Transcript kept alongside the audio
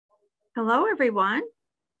Hello, everyone.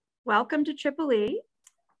 Welcome to Triple E.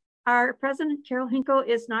 Our president, Carol Hinkle,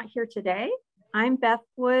 is not here today. I'm Beth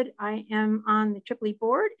Wood. I am on the Triple E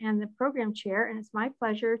board and the program chair, and it's my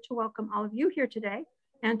pleasure to welcome all of you here today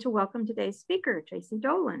and to welcome today's speaker, Tracy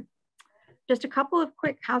Dolan. Just a couple of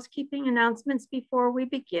quick housekeeping announcements before we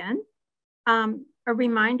begin. A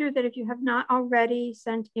reminder that if you have not already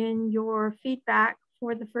sent in your feedback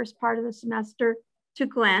for the first part of the semester to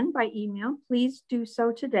Glenn by email, please do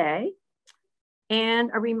so today.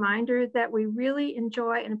 And a reminder that we really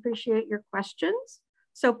enjoy and appreciate your questions.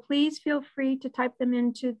 So please feel free to type them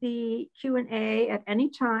into the Q&A at any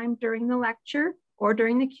time during the lecture or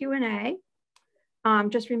during the Q&A.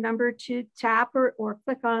 Just remember to tap or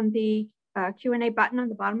click on the Q&A button on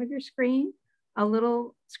the bottom of your screen. A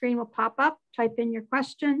little screen will pop up, type in your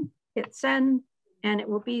question, hit send, and it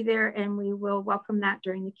will be there, and we will welcome that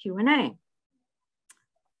during the Q&A.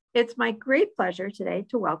 It's my great pleasure today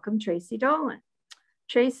to welcome Tracy Dolan.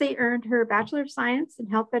 Tracy earned her Bachelor of Science in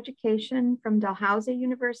Health Education from Dalhousie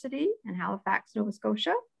University in Halifax, Nova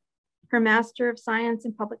Scotia, her Master of Science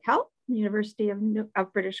in Public Health from the University of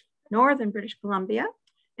Northern British Columbia,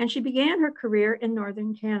 and she began her career in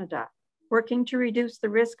Northern Canada, working to reduce the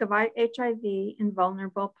risk of HIV in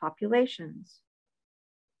vulnerable populations.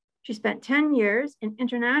 She spent 10 years in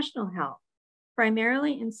international health,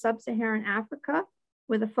 primarily in sub-Saharan Africa,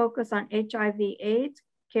 with a focus on HIV/AIDS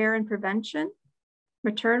care and prevention,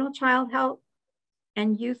 maternal child health,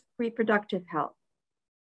 and youth reproductive health.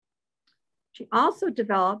 She also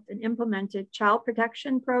developed and implemented child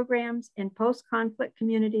protection programs in post-conflict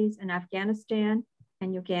communities in Afghanistan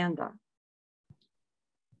and Uganda.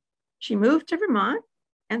 She moved to Vermont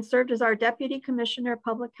and served as our Deputy Commissioner of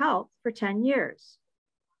Public Health for 10 years.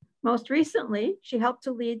 Most recently, she helped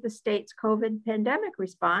to lead the state's COVID pandemic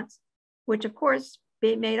response, which of course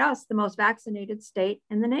made us the most vaccinated state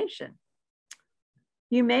in the nation.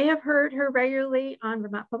 You may have heard her regularly on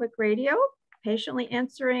Vermont Public Radio, patiently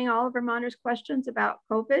answering all of Vermonters' questions about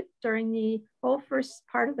COVID during the whole first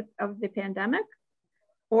part of the pandemic.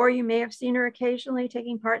 Or you may have seen her occasionally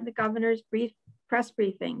taking part in the governor's press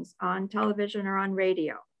briefings on television or on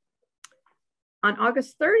radio. On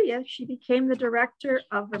August 30th, she became the director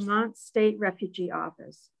of Vermont State Refugee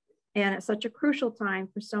Office. And at such a crucial time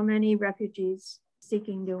for so many refugees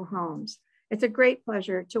seeking new homes. It's a great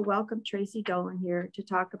pleasure to welcome Tracy Dolan here to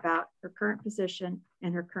talk about her current position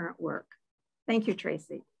and her current work. Thank you,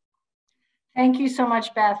 Tracy. Thank you so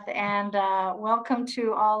much, Beth, and welcome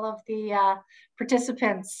to all of the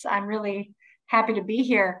participants. I'm really happy to be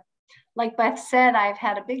here. Like Beth said, I've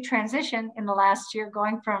had a big transition in the last year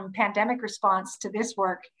going from pandemic response to this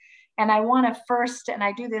work. And I want to first, and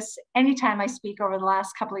I do this anytime I speak over the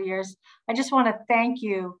last couple of years, I just want to thank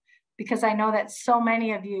you because I know that so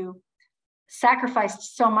many of you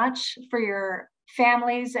sacrificed so much for your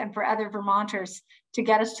families and for other Vermonters to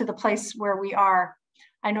get us to the place where we are.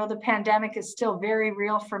 I know the pandemic is still very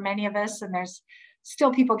real for many of us, and there's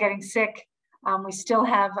still people getting sick. We still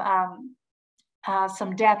have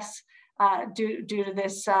some deaths due to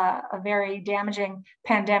this a very damaging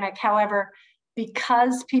pandemic. However,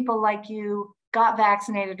 because people like you got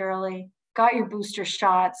vaccinated early, got your booster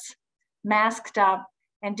shots, masked up,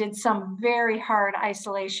 and did some very hard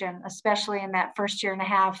isolation, especially in that first year and a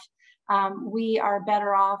half, we are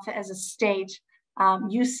better off as a state.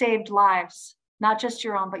 You saved lives, not just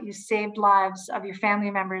your own, but you saved lives of your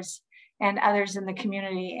family members and others in the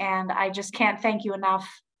community. And I just can't thank you enough.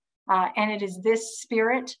 And it is this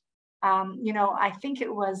spirit. I think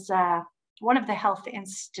it was one of the health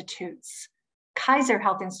institutes, Kaiser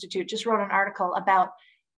Health Institute, just wrote an article about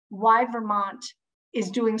why Vermont is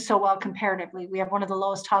doing so well comparatively. We have one of the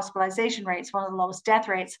lowest hospitalization rates, one of the lowest death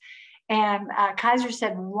rates. And Kaiser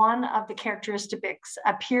said one of the characteristics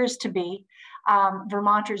appears to be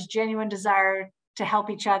Vermonters' genuine desire to help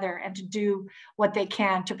each other and to do what they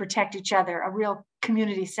can to protect each other, a real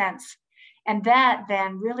community sense. And that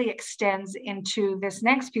then really extends into this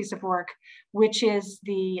next piece of work, which is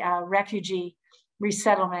the refugee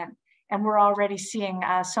resettlement. And we're already seeing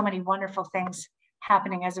so many wonderful things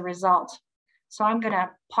happening as a result. So I'm going to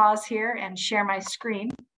pause here and share my screen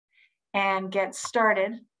and get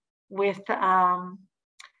started with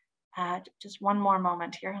just one more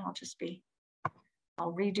moment here.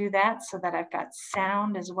 I'll redo that so that I've got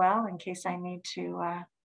sound as well in case I need to.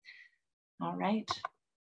 All right,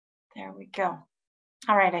 there we go.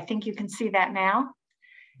 All right, I think you can see that now.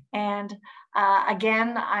 And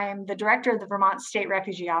again, I'm the director of the Vermont State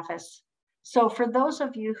Refugee Office. So for those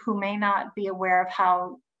of you who may not be aware of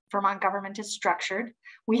how Vermont government is structured,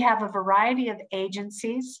 we have a variety of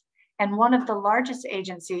agencies And one of the largest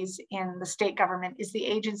agencies in the state government is the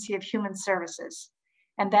Agency of Human Services,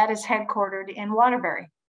 and that is headquartered in Waterbury.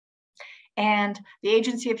 And the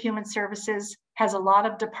Agency of Human Services has a lot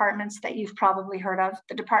of departments that you've probably heard of.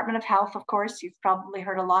 The Department of Health, of course, you've probably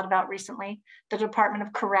heard a lot about recently. The Department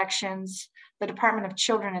of Corrections, the Department of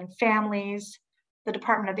Children and Families, the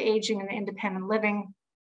Department of Aging and Independent Living,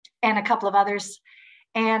 and a couple of others.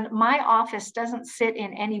 And my office doesn't sit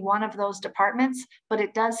in any one of those departments, but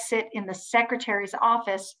it does sit in the Secretary's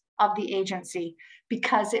office of the agency,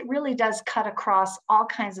 because it really does cut across all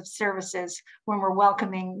kinds of services when we're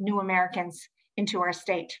welcoming new Americans into our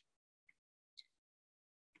state.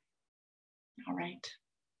 All right,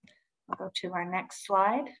 I'll go to our next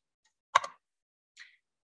slide.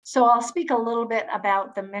 So I'll speak a little bit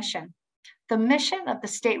about the mission. The mission of the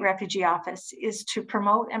State Refugee Office is to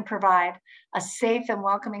promote and provide a safe and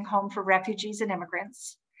welcoming home for refugees and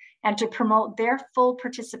immigrants, and to promote their full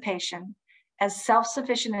participation as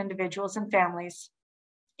self-sufficient individuals and families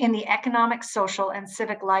in the economic, social, and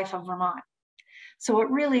civic life of Vermont. So it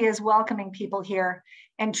really is welcoming people here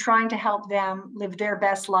and trying to help them live their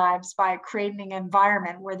best lives by creating an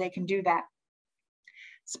environment where they can do that.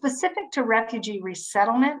 Specific to refugee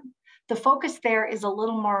resettlement, the focus there is a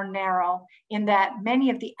little more narrow in that many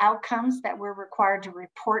of the outcomes that we're required to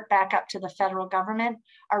report back up to the federal government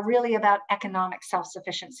are really about economic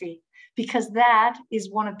self-sufficiency, because that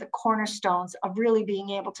is one of the cornerstones of really being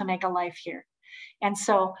able to make a life here. And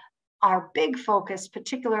so our big focus,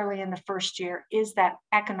 particularly in the first year, is that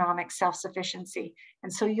economic self-sufficiency.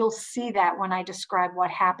 And so you'll see that when I describe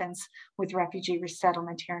what happens with refugee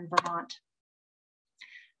resettlement here in Vermont.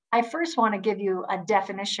 I first want to give you a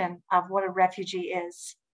definition of what a refugee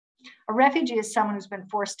is. A refugee is someone who's been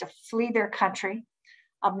forced to flee their country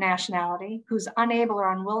of nationality, who's unable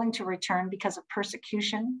or unwilling to return because of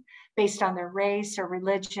persecution based on their race or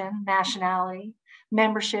religion, nationality,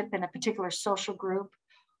 membership in a particular social group,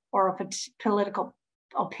 or a political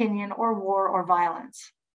opinion, or war or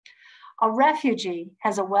violence. A refugee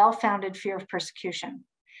has a well-founded fear of persecution,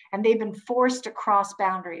 and they've been forced to cross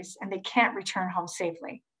boundaries and they can't return home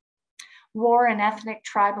safely. War and ethnic,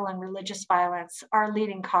 tribal, and religious violence are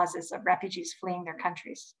leading causes of refugees fleeing their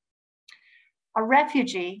countries. A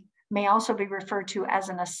refugee may also be referred to as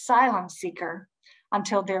an asylum seeker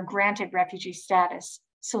until they're granted refugee status.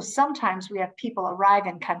 So sometimes we have people arrive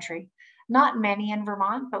in country, not many in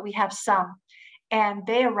Vermont, but we have some, and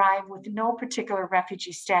they arrive with no particular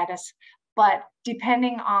refugee status, but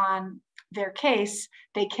depending on their case,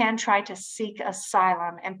 they can try to seek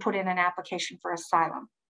asylum and put in an application for asylum.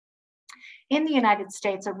 In the United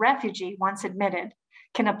States, a refugee, once admitted,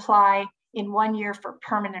 can apply in 1 year for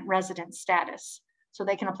permanent resident status. So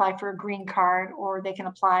they can apply for a green card, or they can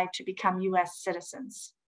apply to become US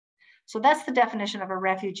citizens. So that's the definition of a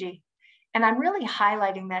refugee. And I'm really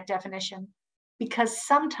highlighting that definition because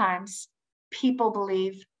sometimes people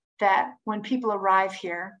believe that when people arrive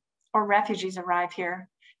here, or refugees arrive here,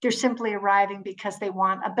 they're simply arriving because they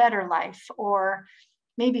want a better life, or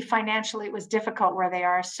maybe financially it was difficult where they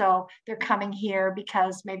are, so they're coming here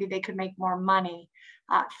because maybe they could make more money,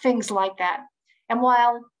 things like that. And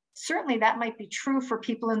while certainly that might be true for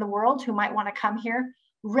people in the world who might want to come here,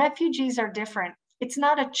 refugees are different. It's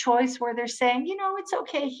not a choice where they're saying, you know, it's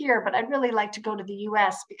okay here, but I'd really like to go to the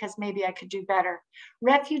US because maybe I could do better.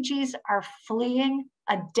 Refugees are fleeing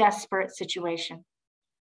a desperate situation.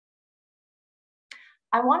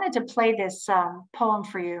 I wanted to play this poem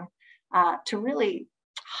for you to really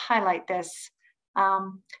highlight this.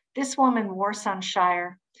 This woman, Warsan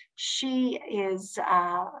Shire, she is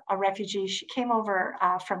a refugee. She came over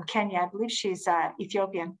from Kenya. I believe she's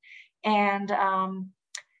Ethiopian. And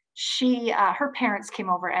her parents came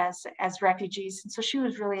over as refugees. And so she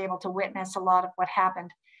was really able to witness a lot of what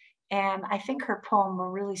happened. And I think her poem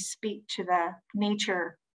will really speak to the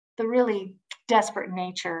nature, the really desperate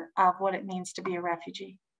nature of what it means to be a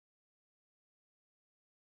refugee.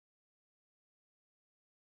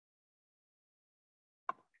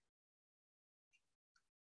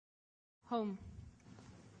 Home.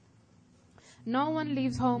 No one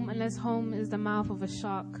leaves home unless home is the mouth of a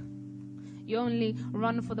shark. You only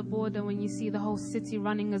run for the border when you see the whole city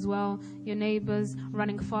running as well. Your neighbors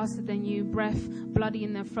running faster than you, breath bloody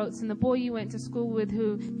in their throats. And the boy you went to school with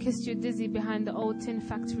who kissed you dizzy behind the old tin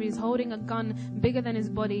factories, holding a gun bigger than his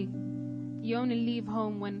body. You only leave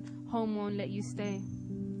home when home won't let you stay.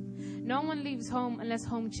 No one leaves home unless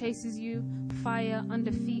home chases you, fire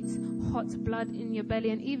under feet, hot blood in your belly.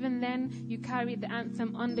 And even then, you carry the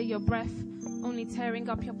anthem under your breath, only tearing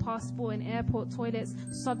up your passport in airport toilets,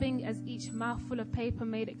 sobbing as each mouthful of paper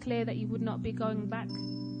made it clear that you would not be going back.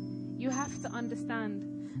 You have to understand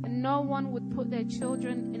And no one would put their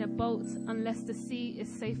children in a boat unless the sea is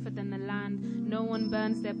safer than the land. No one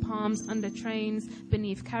burns their palms under trains,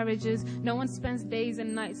 beneath carriages. No one spends days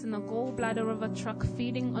and nights in the gallbladder of a truck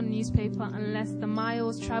feeding on newspaper unless the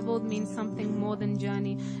miles traveled means something more than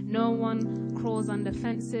journey. No one crawls under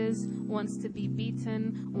fences, wants to be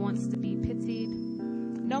beaten, wants to be pitied.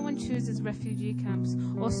 No one chooses refugee camps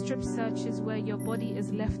or strip searches where your body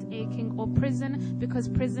is left aching, or prison because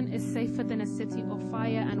prison is safer than a city of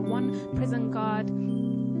fire, and one prison guard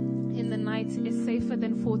in the night is safer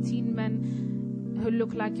than 14 men who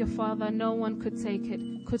look like your father. No one could take it,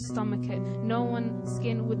 could stomach it. No one's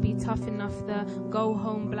skin would be tough enough. The go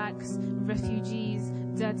home blacks, refugees,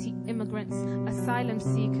 dirty immigrants, asylum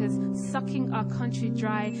seekers, sucking our country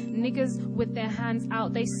dry, niggers with their hands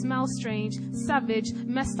out. They smell strange, savage,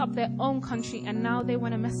 messed up their own country, and now they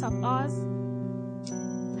want to mess up ours.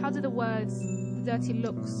 How do the words, the dirty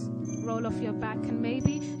looks, roll off your back? And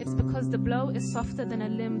maybe it's because the blow is softer than a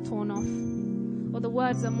limb torn off, or the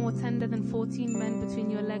words are more tender than 14 men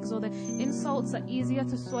between your legs, or the insults are easier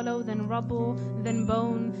to swallow than rubble, than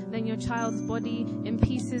bone, than your child's body in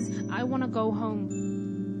pieces. I want to go home.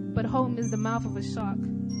 But home is the mouth of a shark.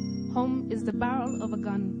 Home is the barrel of a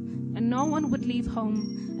gun. And no one would leave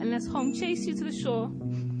home unless home chased you to the shore,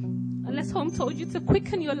 unless home told you to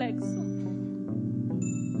quicken your legs.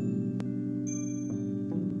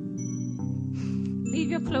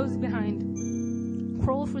 Leave your clothes behind.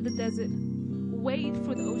 Crawl through the desert. Wade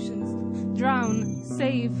through the oceans. Drown.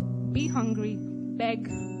 Save. Be hungry.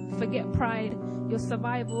 Beg. Forget pride. Your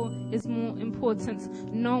survival is more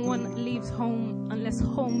important. No one leaves home unless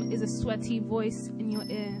home is a sweaty voice in your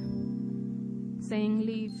ear saying,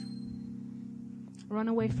 leave. Run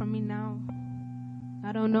away from me now.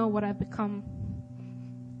 I don't know what I've become,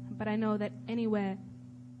 but I know that anywhere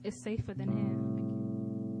is safer than here.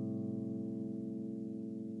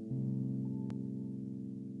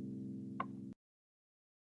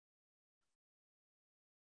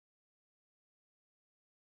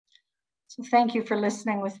 So thank you for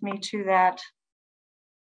listening with me to that.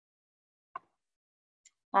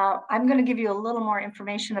 I'm going to give you a little more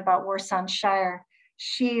information about Warsan Shire.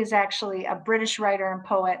 She is actually a British writer and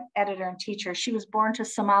poet, editor and teacher. She was born to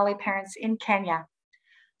Somali parents in Kenya.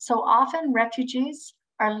 So often refugees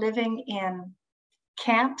are living in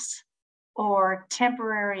camps or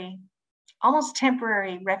temporary, almost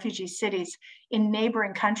temporary refugee cities in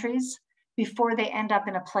neighboring countries before they end up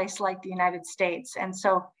in a place like the United States. And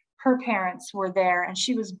so her parents were there, and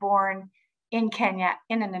she was born in Kenya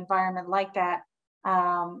in an environment like that.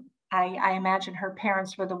 I imagine her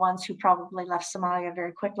parents were the ones who probably left Somalia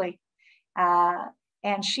very quickly.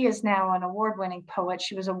 And she is now an award-winning poet.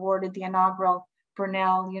 She was awarded the inaugural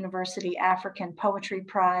Brunel University African Poetry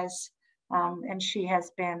Prize, and she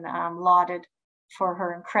has been lauded for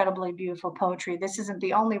her incredibly beautiful poetry. This isn't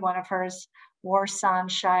the only one of hers, Warsan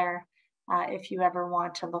Shire, if you ever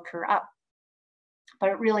want to look her up. But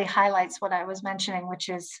it really highlights what I was mentioning, which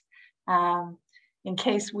is in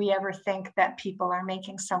case we ever think that people are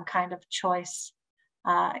making some kind of choice,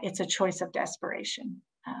 it's a choice of desperation.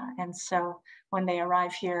 And so when they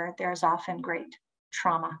arrive here, there's often great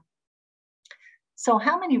trauma. So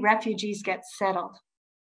how many refugees get settled?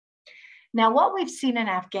 Now, what we've seen in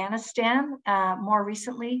Afghanistan more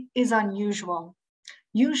recently is unusual.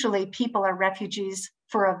 Usually people are refugees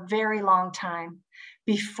for a very long time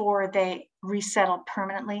before they resettle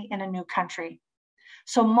permanently in a new country.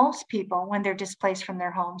 So most people, when they're displaced from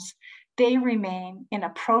their homes, they remain in a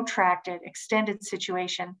protracted, extended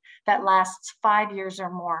situation that lasts 5 years or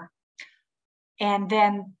more. And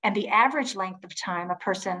the average length of time a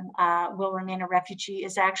person will remain a refugee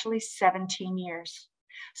is actually 17 years.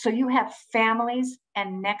 So you have families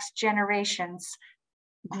and next generations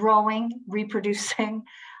growing, reproducing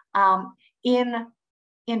in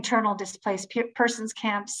internal displaced persons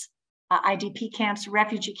camps, IDP camps,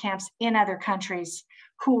 refugee camps in other countries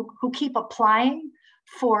who keep applying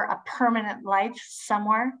for a permanent life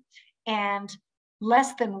somewhere, and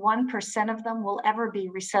less than 1% of them will ever be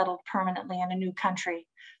resettled permanently in a new country.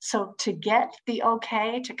 So to get the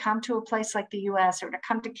okay to come to a place like the US, or to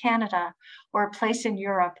come to Canada, or a place in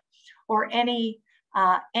Europe, or any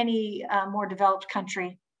more developed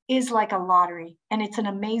country is like a lottery. And it's an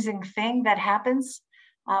amazing thing that happens,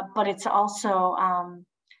 but it's also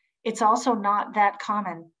not that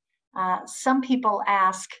common. Some people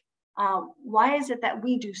ask, why is it that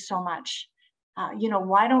we do so much?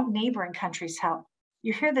 Why don't neighboring countries help?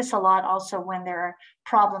 You hear this a lot also when there are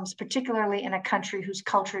problems, particularly in a country whose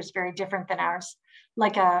culture is very different than ours,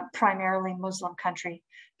 like a primarily Muslim country.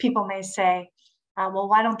 People may say, well,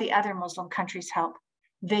 why don't the other Muslim countries help?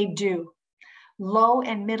 They do. low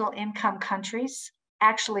and middle income countries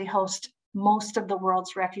actually host most of the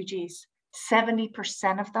world's refugees.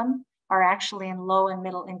 70% of them are actually in low and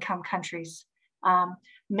middle income countries.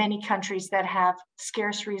 Many countries that have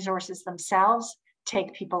scarce resources themselves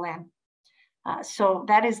take people in. So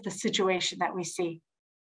that is the situation that we see.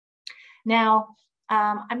 Now,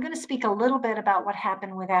 I'm going to speak a little bit about what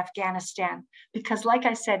happened with Afghanistan, because like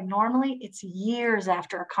I said, normally it's years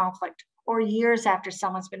after a conflict or years after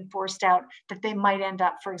someone's been forced out that they might end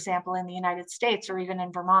up, for example, in the United States or even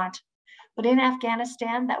in Vermont. But in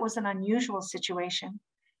Afghanistan, that was an unusual situation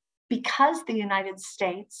because the United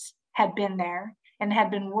States had been there and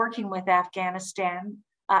had been working with Afghans,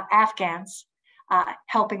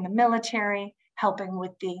 helping the military, helping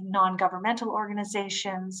with the non-governmental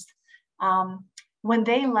organizations. When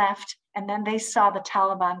they left and then they saw the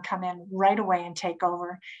Taliban come in right away and take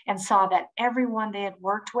over and saw that everyone they had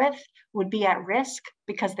worked with would be at risk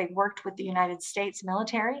because they worked with the United States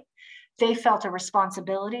military, they felt a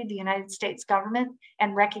responsibility, the United States government,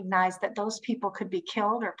 and recognized that those people could be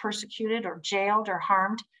killed or persecuted or jailed or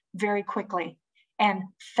harmed very quickly, and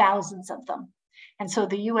thousands of them. And so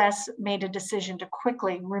the US made a decision to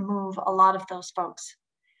quickly remove a lot of those folks.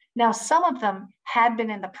 Now, some of them had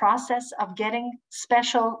been in the process of getting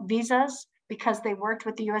special visas because they worked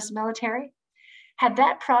with the US military. Had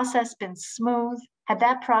that process been smooth, had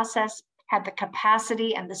that process had the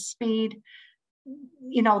capacity and the speed,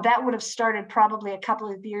 you know, that would have started probably a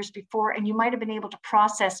couple of years before, and you might have been able to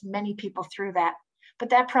process many people through that. But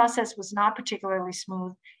that process was not particularly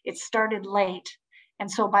smooth. It started late.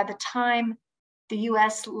 And so by the time the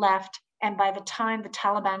US left, and by the time the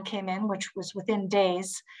Taliban came in, which was within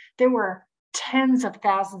days, there were tens of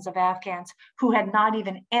thousands of Afghans who had not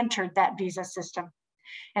even entered that visa system.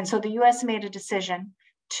 And so the US made a decision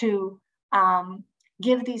to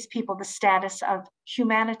give these people the status of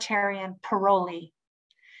humanitarian parolee.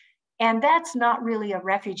 And that's not really a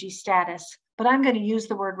refugee status, but I'm going to use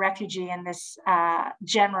the word refugee in this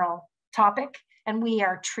general topic. And we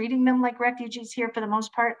are treating them like refugees here for the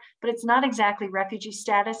most part, but it's not exactly refugee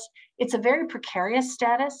status. It's a very precarious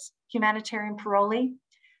status, humanitarian parolee.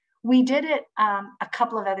 We did it a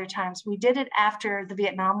couple of other times. We did it after the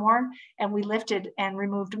Vietnam War, and we lifted and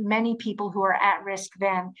removed many people who were at risk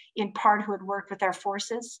then, in part who had worked with our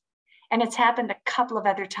forces. And it's happened a couple of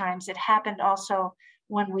other times. It happened also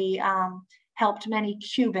when we helped many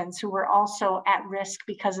Cubans who were also at risk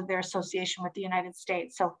because of their association with the United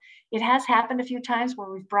States. So it has happened a few times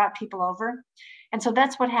where we've brought people over. And so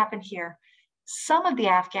that's what happened here. Some of the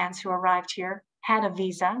Afghans who arrived here had a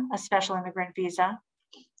visa, a special immigrant visa,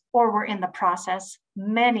 or were in the process.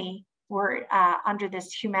 Many were under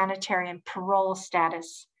this humanitarian parole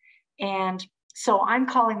status. And so I'm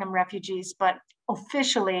calling them refugees, but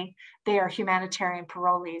officially they are humanitarian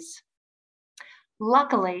parolees.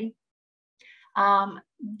 Luckily,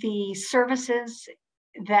 the services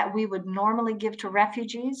that we would normally give to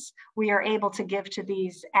refugees, we are able to give to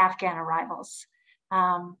these Afghan arrivals.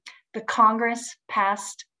 The Congress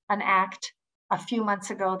passed an act a few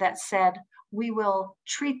months ago that said, we will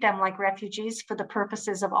treat them like refugees for the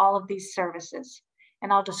purposes of all of these services.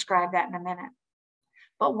 And I'll describe that in a minute.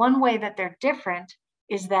 But one way that they're different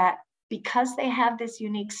is that because they have this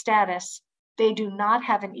unique status, they do not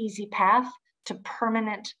have an easy path to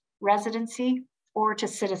permanent residency or to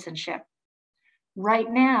citizenship.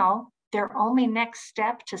 Right now, their only next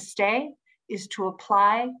step to stay is to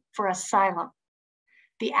apply for asylum.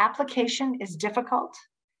 The application is difficult.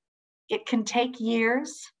 It can take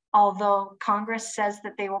years, although Congress says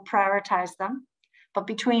that they will prioritize them. But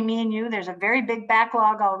between me and you, there's a very big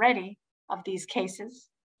backlog already of these cases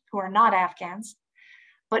who are not Afghans.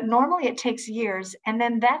 But normally it takes years, and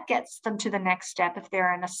then that gets them to the next step if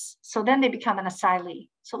they're so then they become an asylee.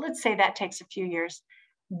 So let's say that takes a few years.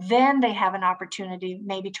 Then they have an opportunity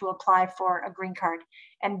maybe to apply for a green card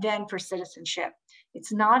and then for citizenship.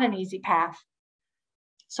 It's not an easy path.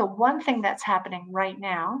 So one thing that's happening right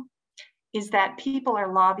now is that people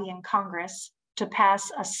are lobbying Congress to pass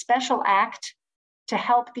a special act to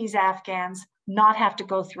help these Afghans not have to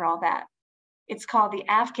go through all that. It's called the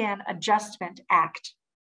Afghan Adjustment Act.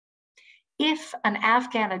 If an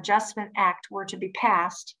Afghan Adjustment Act were to be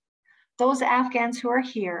passed, those Afghans who are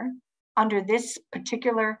here under this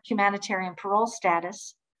particular humanitarian parole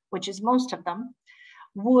status, which is most of them,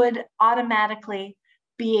 would automatically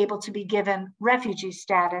be able to be given refugee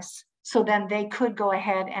status. So then they could go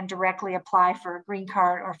ahead and directly apply for a green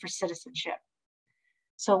card or for citizenship.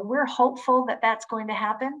 So we're hopeful that that's going to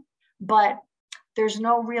happen, but there's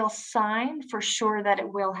no real sign for sure that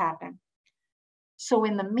it will happen. So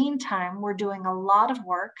in the meantime, we're doing a lot of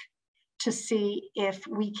work to see if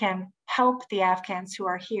we can help the Afghans who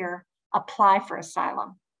are here apply for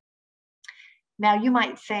asylum. Now you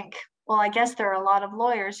might think, well, I guess there are a lot of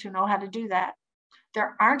lawyers who know how to do that.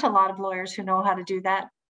 There aren't a lot of lawyers who know how to do that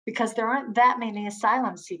because there aren't that many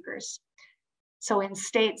asylum seekers. So in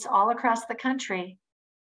states all across the country,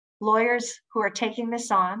 lawyers who are taking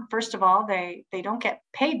this on, first of all, they don't get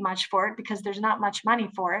paid much for it because there's not much money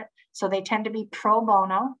for it. So they tend to be pro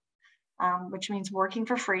bono, which means working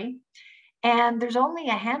for free. And there's only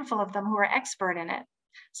a handful of them who are expert in it.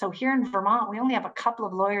 So here in Vermont, we only have a couple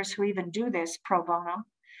of lawyers who even do this pro bono.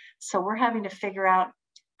 So we're having to figure out,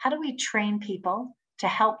 how do we train people to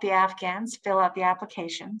help the Afghans fill out the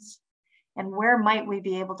applications? And where might we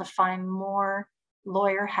be able to find more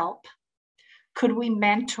lawyer help? Could we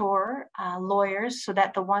mentor lawyers so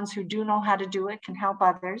that the ones who do know how to do it can help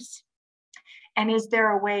others? And is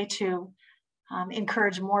there a way to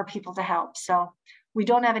encourage more people to help? So we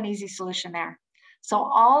don't have an easy solution there. So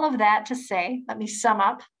all of that to say, let me sum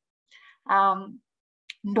up.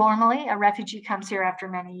 Normally, a refugee comes here after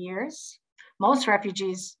many years. Most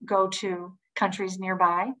refugees go to countries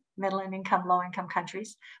nearby, middle income, low income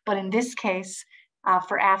countries. But in this case,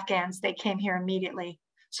 for Afghans, they came here immediately.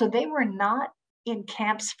 So they were not in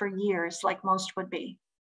camps for years like most would be.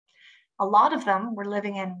 A lot of them were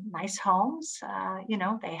living in nice homes.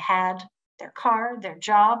 They had their car, their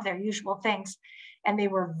job, their usual things. And they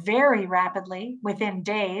were very rapidly, within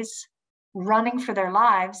days, running for their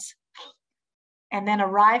lives and then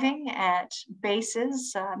arriving at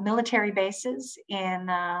bases, military bases in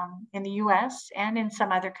the US and in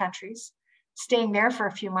some other countries, staying there for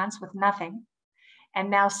a few months with nothing, and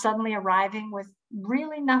now suddenly arriving with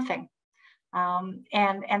really nothing.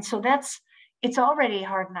 And so it's already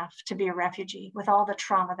hard enough to be a refugee with all the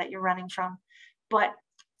trauma that you're running from. But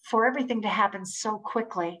for everything to happen so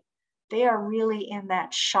quickly, they are really in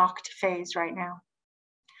that shocked phase right now.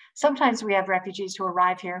 Sometimes we have refugees who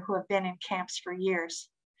arrive here who have been in camps for years.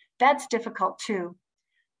 That's difficult too,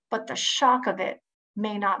 but the shock of it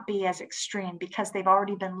may not be as extreme because they've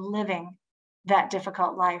already been living that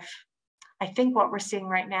difficult life. I think what we're seeing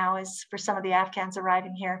right now is, for some of the Afghans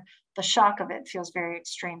arriving here, the shock of it feels very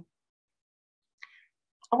extreme.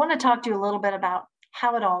 I want to talk to you a little bit about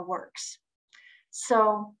how it all works.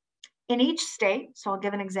 So in each state, so I'll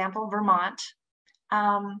give an example, Vermont,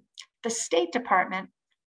 the State Department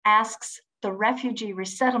asks the refugee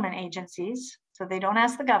resettlement agencies, so they don't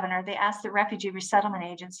ask the governor, they ask the refugee resettlement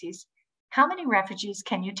agencies, how many refugees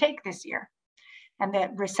can you take this year? And the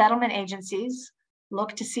resettlement agencies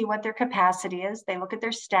look to see what their capacity is, they look at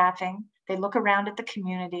their staffing, they look around at the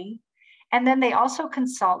community, and then they also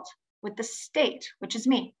consult with the state, which is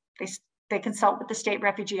me. They consult with the State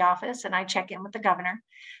Refugee Office, and I check in with the governor,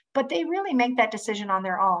 but they really make that decision on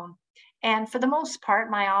their own. And for the most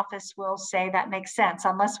part, my office will say that makes sense,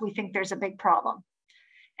 unless we think there's a big problem.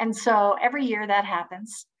 And so every year that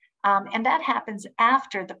happens, and that happens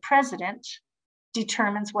after the president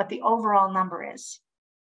determines what the overall number is.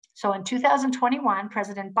 So in 2021,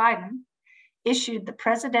 President Biden issued the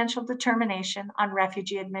presidential determination on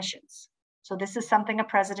refugee admissions. So this is something a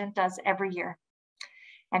president does every year.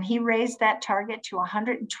 And he raised that target to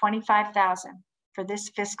 125,000 for this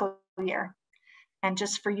fiscal year. And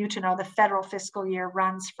just for you to know, the federal fiscal year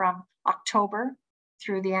runs from October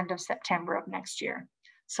through the end of September of next year.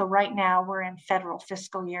 So right now we're in federal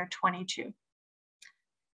fiscal year 22.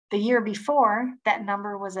 The year before, that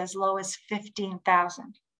number was as low as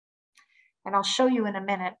 15,000. And I'll show you in a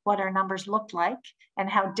minute what our numbers looked like and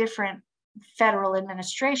how different federal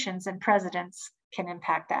administrations and presidents can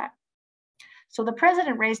impact that. So the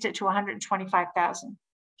president raised it to 125,000,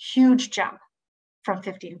 huge jump from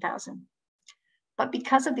 15,000. But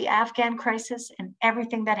because of the Afghan crisis and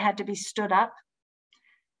everything that had to be stood up,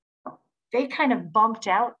 they kind of bumped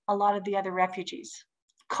out a lot of the other refugees.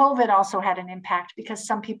 COVID also had an impact because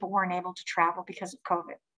some people weren't able to travel because of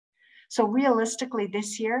COVID. So realistically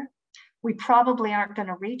this year, we probably aren't going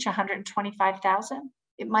to reach 125,000.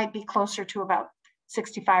 It might be closer to about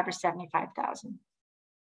 65 or 75,000.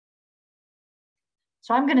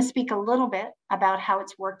 So I'm going to speak a little bit about how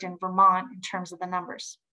it's worked in Vermont in terms of the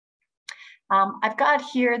numbers. I've got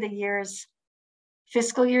here the years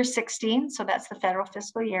fiscal year 16, so that's the federal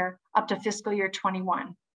fiscal year, up to fiscal year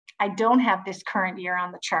 21. I don't have this current year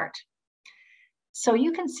on the chart. So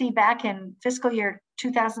you can see back in fiscal year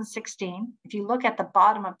 2016, if you look at the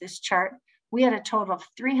bottom of this chart, we had a total of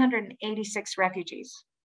 386 refugees.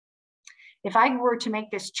 If I were to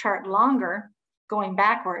make this chart longer, going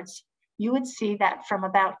backwards, you would see that from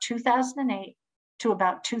about 2008 to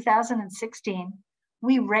about 2016,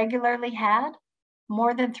 we regularly had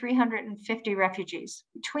more than 350 refugees,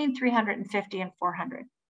 between 350 and 400.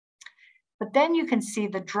 But then you can see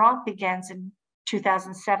the drop begins in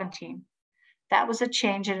 2017. That was a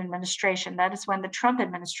change in administration. That is when the Trump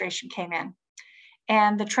administration came in.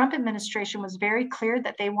 And the Trump administration was very clear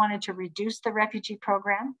that they wanted to reduce the refugee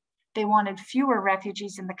program. They wanted fewer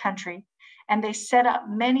refugees in the country. And they set up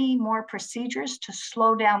many more procedures to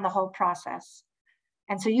slow down the whole process.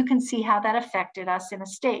 And so you can see how that affected us in a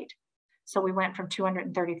state. So we went from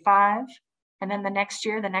 235, and then the next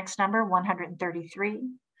year, the next number, 133,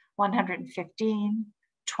 115,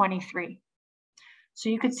 23. So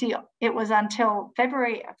you could see it was until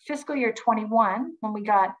February, fiscal year 21, when we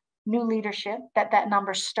got new leadership, that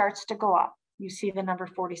number starts to go up. You see the number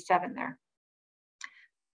 47 there.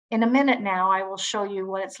 In a minute now, I will show you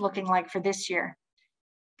what it's looking like for this year.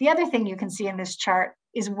 The other thing you can see in this chart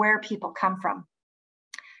is where people come from.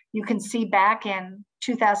 You can see back in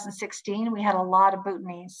 2016, we had a lot of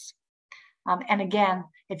Bhutanese. And again,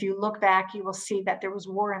 if you look back, you will see that there was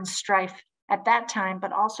war and strife at that time,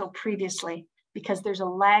 but also previously, because there's a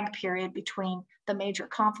lag period between the major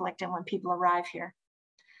conflict and when people arrive here.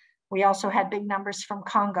 We also had big numbers from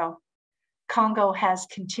Congo. Congo has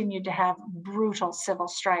continued to have brutal civil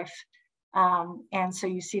strife. And so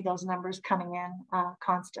you see those numbers coming in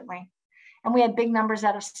constantly. And we had big numbers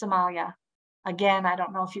out of Somalia. Again, I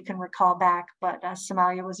don't know if you can recall back, but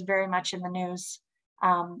Somalia was very much in the news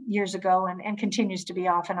years ago and continues to be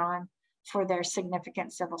off and on for their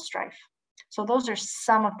significant civil strife. So those are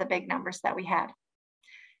some of the big numbers that we had.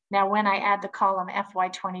 Now, when I add the column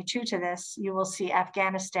FY22 to this, you will see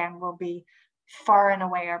Afghanistan will be far and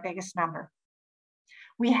away our biggest number.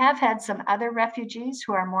 We have had some other refugees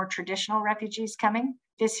who are more traditional refugees coming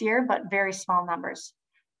this year, but very small numbers,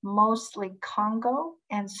 mostly Congo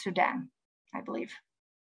and Sudan, I believe.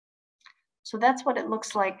 So that's what it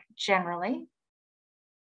looks like generally.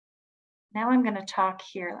 Now I'm going to talk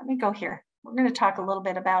here. Let me go here. We're going to talk a little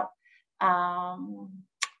bit about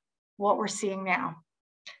what we're seeing now.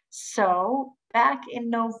 So back in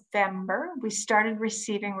November, we started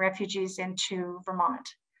receiving refugees into Vermont.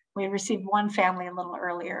 We received one family a little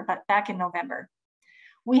earlier, but back in November.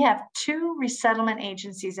 We have 2 resettlement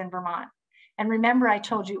agencies in Vermont. And remember, I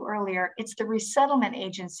told you earlier, it's the resettlement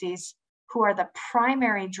agencies who are the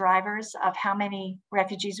primary drivers of how many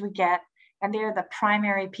refugees we get. And they're the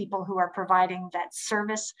primary people who are providing that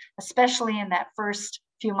service, especially in that first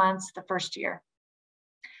few months, the first year.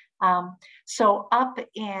 So up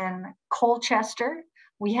in Colchester,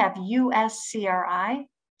 we have USCRI,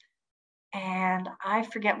 and I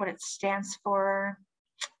forget what it stands for.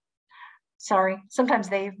 Sorry, sometimes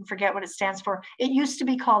they even forget what it stands for. It used to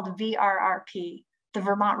be called VRRP, the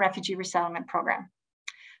Vermont Refugee Resettlement Program.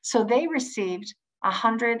 So they received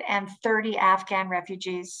 130 Afghan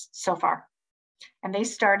refugees so far, and they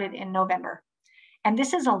started in November. And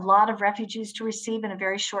this is a lot of refugees to receive in a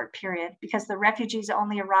very short period because the refugees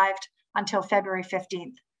only arrived until February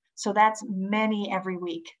 15th. So that's many every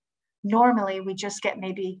week. Normally, we just get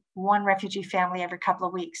maybe one refugee family every couple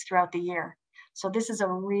of weeks throughout the year. So this is a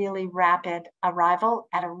really rapid arrival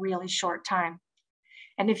at a really short time.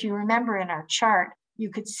 And if you remember in our chart,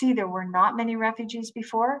 you could see there were not many refugees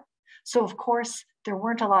before. So of course, there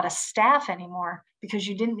weren't a lot of staff anymore because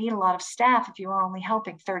you didn't need a lot of staff if you were only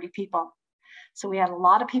helping 30 people. So we had a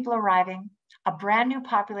lot of people arriving, a brand new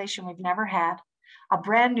population we've never had, a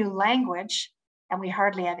brand new language, and we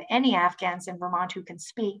hardly have any Afghans in Vermont who can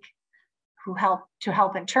speak, who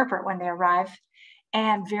help interpret when they arrive,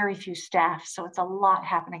 and very few staff. So it's a lot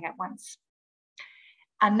happening at once.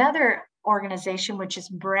 Another organization, which is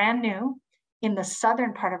brand new in the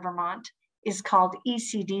southern part of Vermont, is called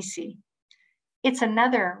ECDC. It's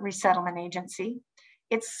another resettlement agency.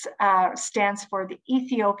 It stands for the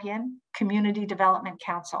Ethiopian Community Development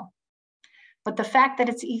Council. But the fact that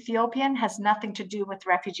it's Ethiopian has nothing to do with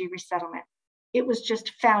refugee resettlement. It was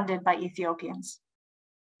just founded by Ethiopians.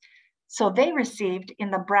 So they received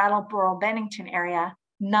in the Brattleboro-Bennington area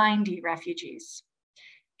 90 refugees.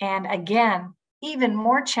 And again, even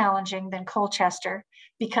more challenging than Colchester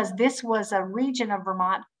because this was a region of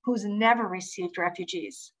Vermont who's never received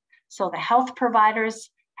refugees. So the health providers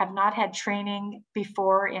have not had training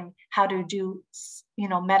before in how to do,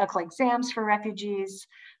 medical exams for refugees.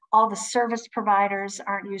 All the service providers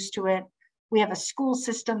aren't used to it. We have a school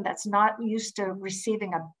system that's not used to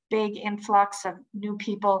receiving a big influx of new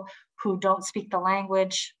people who don't speak the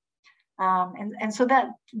language. And so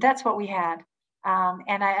that's what we had.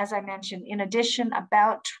 As I mentioned, in addition,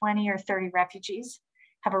 about 20 or 30 refugees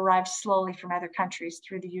have arrived slowly from other countries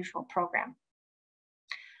through the usual program.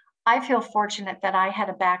 I feel fortunate that I had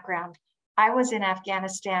a background. I was in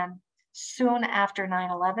Afghanistan soon after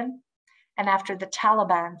 9/11 and after the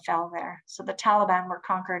Taliban fell there. So the Taliban were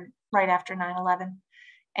conquered right after 9/11.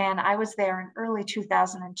 And I was there in early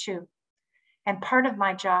 2002. And part of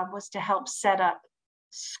my job was to help set up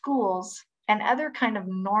schools and other kind of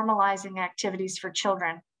normalizing activities for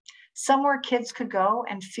children, somewhere kids could go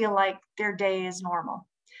and feel like their day is normal.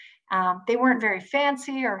 They weren't very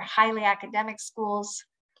fancy or highly academic schools,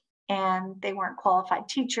 and they weren't qualified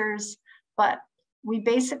teachers, but we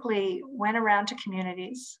basically went around to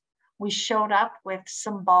communities. We showed up with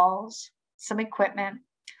some balls, some equipment.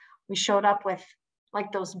 We showed up with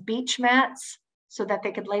like those beach mats so that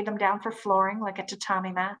they could lay them down for flooring, like a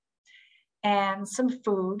tatami mat, and some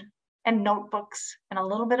food and notebooks and a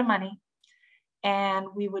little bit of money. And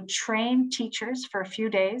we would train teachers for a few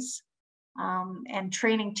days. And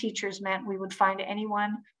training teachers meant we would find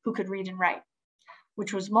anyone who could read and write,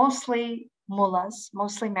 which was mostly mullahs,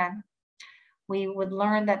 mostly men. We would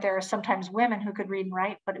learn that there are sometimes women who could read and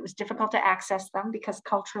write, but it was difficult to access them because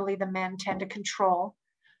culturally the men tend to control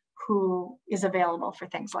who is available for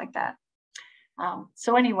things like that.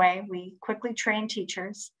 So anyway, we quickly trained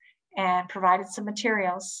teachers and provided some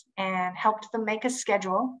materials and helped them make a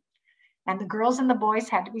schedule. And the girls and the boys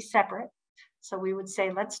had to be separate. So we would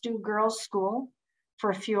say, let's do girls' school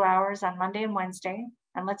for a few hours on Monday and Wednesday,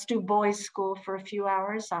 and let's do boys' school for a few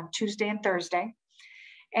hours on Tuesday and Thursday.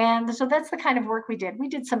 And so that's the kind of work we did. We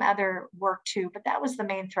did some other work too, but that was the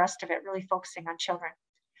main thrust of it, really focusing on children.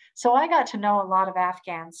 So I got to know a lot of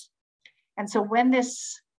Afghans. And so when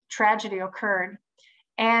this tragedy occurred,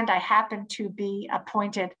 and I happened to be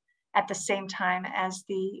appointed at the same time as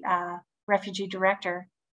the refugee director,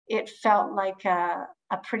 it felt like a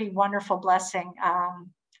pretty wonderful blessing,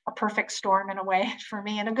 a perfect storm in a way for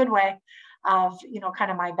me, in a good way, of,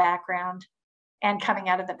 kind of my background and coming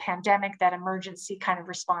out of the pandemic, that emergency kind of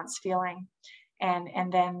response feeling,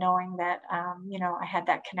 and then knowing that, I had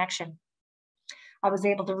that connection. I was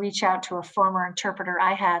able to reach out to a former interpreter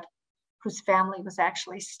I had, whose family was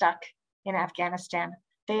actually stuck in Afghanistan.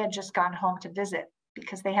 They had just gone home to visit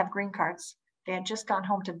because they have green cards. They had just gone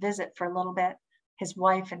home to visit for a little bit, his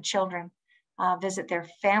wife and children, visit their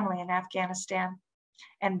family in Afghanistan.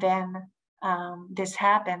 And then this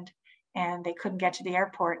happened and they couldn't get to the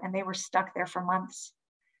airport and they were stuck there for months.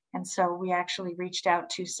 And so we actually reached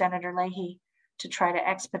out to Senator Leahy to try to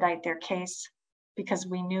expedite their case, because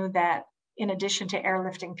we knew that in addition to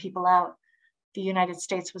airlifting people out, the United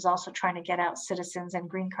States was also trying to get out citizens and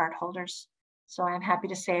green card holders. So I'm happy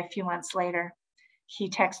to say a few months later, he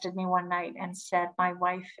texted me one night and said, my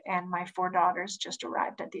wife and my 4 daughters just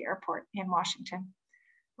arrived at the airport in Washington,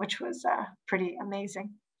 which was pretty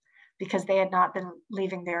amazing because they had not been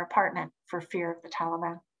leaving their apartment for fear of the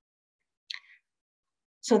Taliban.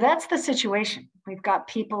 So that's the situation. We've got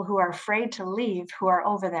people who are afraid to leave who are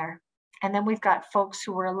over there. And then we've got folks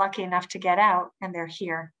who were lucky enough to get out and they're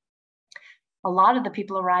here. A lot of the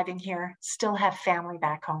people arriving here still have family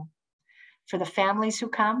back home. For the families who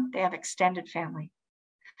come, they have extended family.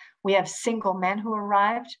 We have single men who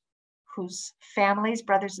arrived, whose families,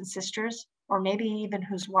 brothers and sisters, or maybe even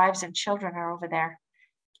whose wives and children are over there.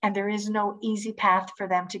 And there is no easy path for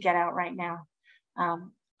them to get out right now.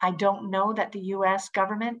 I don't know that the US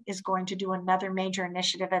government is going to do another major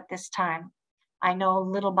initiative at this time. I know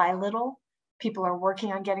little by little, people are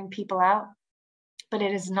working on getting people out, but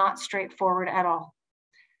it is not straightforward at all.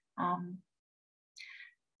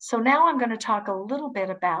 So now I'm going to talk a little bit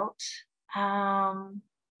about an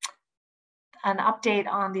update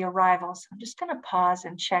on the arrivals. I'm just going to pause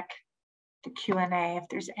and check the Q&A if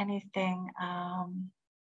there's anything.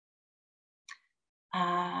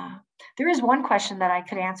 There is one question that I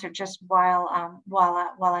could answer just while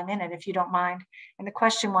I'm in it, if you don't mind. And the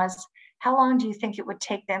question was, how long do you think it would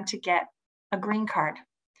take them to get a green card?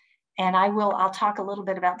 And I'll talk a little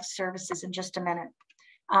bit about the services in just a minute.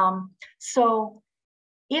 So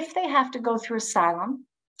if they have to go through asylum,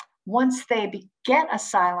 once they get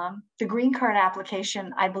asylum, the green card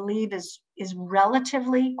application, I believe, is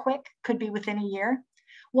relatively quick, could be within a year.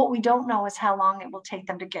 What we don't know is how long it will take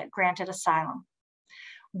them to get granted asylum.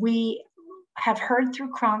 We have heard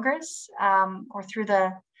through Congress or through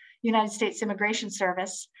the United States Immigration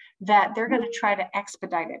Service that they're going to try to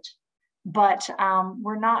expedite it, but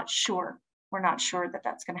we're not sure. We're not sure that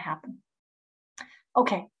that's going to happen.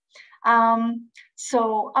 Okay,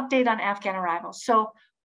 so update on Afghan arrivals. So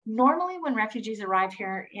normally when refugees arrive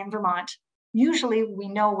here in Vermont, usually we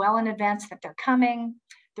know well in advance that they're coming.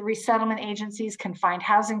 The resettlement agencies can find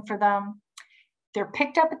housing for them. They're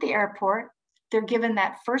picked up at the airport. They're given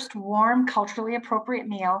that first warm, culturally appropriate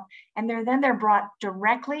meal, and they're brought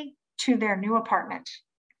directly to their new apartment.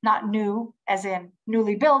 not new as in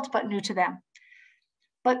newly built, but new to them.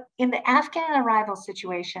 But in the Afghan arrival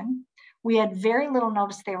situation, we had very little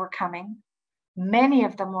notice they were coming. Many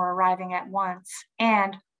of them were arriving at once,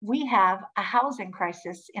 and we have a housing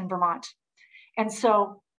crisis in Vermont. And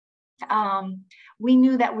so we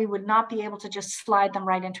knew that we would not be able to just slide them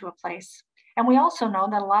right into a place. And we also know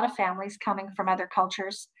that a lot of families coming from other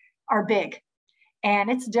cultures are big, and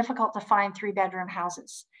it's difficult to find 3-bedroom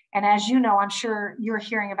houses. And as you know, I'm sure you're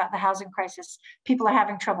hearing about the housing crisis. People are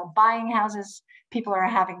having trouble buying houses. People are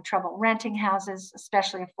having trouble renting houses,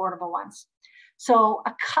 especially affordable ones. So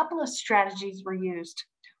a couple of strategies were used.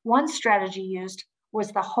 One strategy used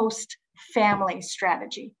was the host family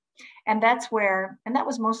strategy. And that's where, and that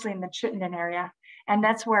was mostly in the Chittenden area. And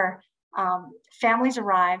that's where families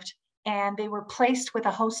arrived and they were placed with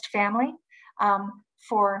a host family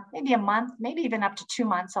for maybe a month, maybe even up to 2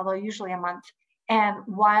 months, although usually a month. And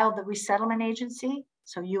while the resettlement agency,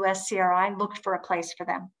 so USCRI, looked for a place for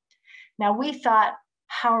them. Now we thought,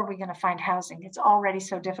 how are we going to find housing? It's already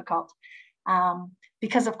so difficult.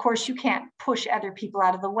 Because of course you can't push other people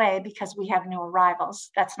out of the way because we have new arrivals.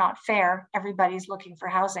 That's not fair. Everybody's looking for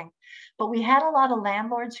housing. But we had a lot of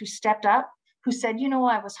landlords who stepped up, who said, you know,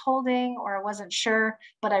 I was holding or I wasn't sure,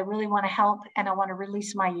 but I really want to help and I want to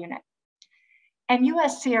release my unit. And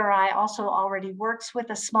USCRI also already works with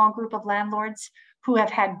a small group of landlords who have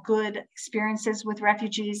had good experiences with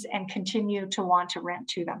refugees and continue to want to rent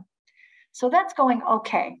to them. So that's going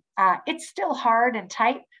okay. It's still hard and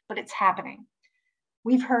tight, but it's happening.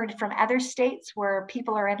 We've heard from other states where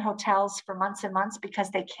people are in hotels for months and months because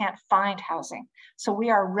they can't find housing. So we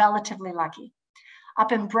are relatively lucky.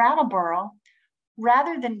 Up in Brattleboro,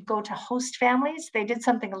 rather than go to host families, they did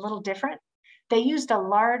something a little different. They used a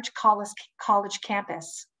large college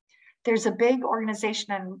campus. There's a big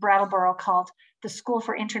organization in Brattleboro called the School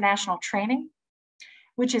for International Training,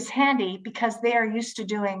 which is handy because they are used to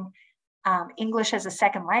doing English as a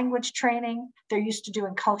second language training. They're used to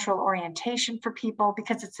doing cultural orientation for people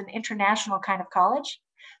because it's an international kind of college.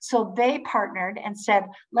 So they partnered and said,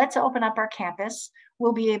 let's open up our campus.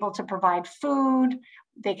 We'll be able to provide food.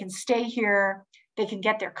 They can stay here. They can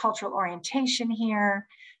get their cultural orientation here.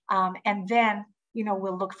 And then, you know,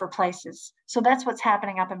 we'll look for places. So that's what's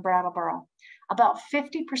happening up in Brattleboro. About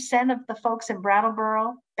 50% of the folks in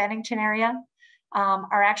Brattleboro, Bennington area,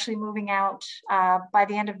 are actually moving out by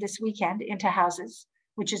the end of this weekend into houses,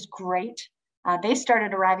 which is great. They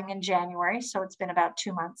started arriving in January, so it's been about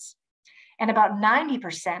 2 months. And about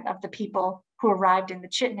 90% of the people who arrived in the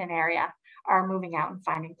Chittenden area are moving out and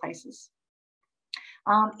finding places.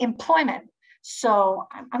 Employment. So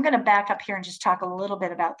I'm going to back up here and just talk a little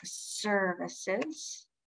bit about the services,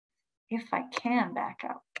 if I can back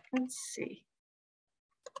up. Let's see.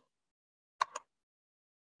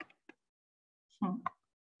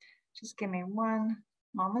 Just give me one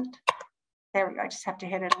moment. There we go. I just have to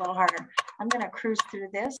hit it a little harder. I'm going to cruise through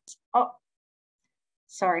this. Oh,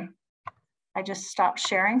 sorry. I just stopped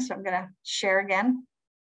sharing, so I'm going to share again.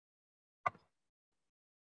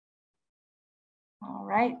 All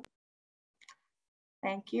right.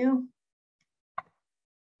 Thank you.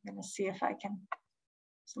 I'm going to see if I can.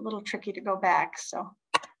 It's a little tricky to go back, so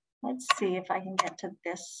let's see if I can get to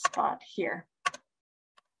this spot here.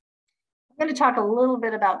 I'm going to talk a little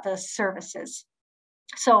bit about the services.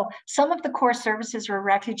 So some of the core services for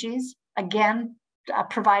refugees, again,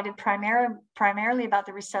 provided primarily about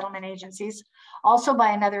the resettlement agencies, also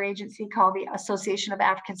by another agency called the Association of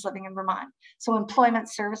Africans Living in Vermont. So employment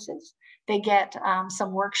services, they get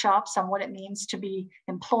some workshops on what it means to be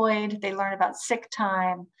employed. They learn about sick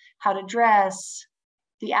time, how to dress,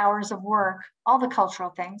 the hours of work, all the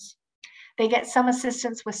cultural things. They get some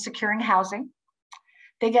assistance with securing housing.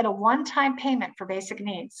 They get a one-time payment for basic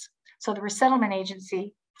needs. So the resettlement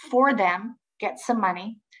agency for them gets some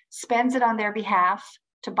money, spends it on their behalf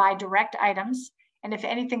to buy direct items. And if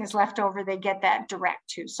anything is left over, they get that direct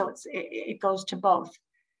too. So it goes to both.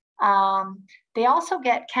 They also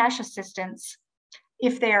get cash assistance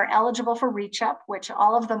if they are eligible for Reach Up, which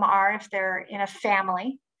all of them are if they're in a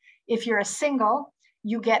family. If you're a single,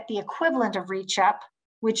 you get the equivalent of Reach Up,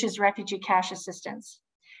 which is refugee cash assistance.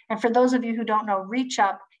 And for those of you who don't know, Reach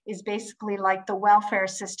Up is basically like the welfare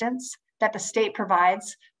assistance that the state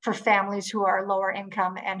provides for families who are lower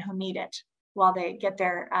income and who need it while they get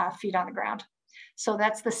their feet on the ground. So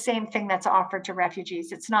that's the same thing that's offered to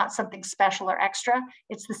refugees. It's not something special or extra.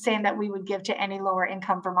 It's the same that we would give to any lower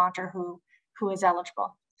income Vermonter who is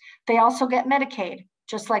eligible. They also get Medicaid,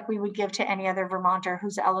 just like we would give to any other Vermonter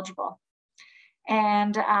who's eligible.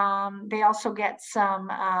 And they also get some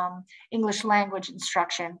English language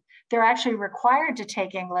instruction. They're actually required to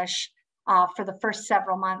take English for the first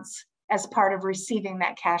several months as part of receiving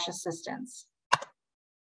that cash assistance.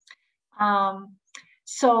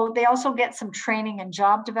 So they also get some training and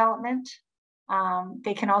job development.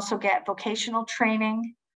 They can also get vocational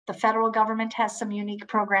training. The federal government has some unique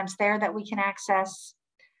programs there that we can access.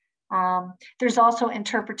 There's also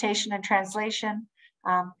interpretation and translation.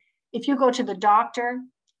 If you go to the doctor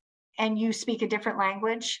and you speak a different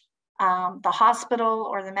language, the hospital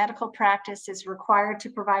or the medical practice is required to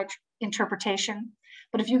provide interpretation.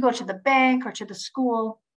 But if you go to the bank or to the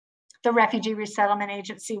school, the Refugee Resettlement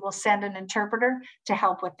Agency will send an interpreter to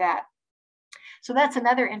help with that. So that's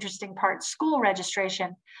another interesting part, school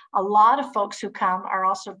registration. A lot of folks who come are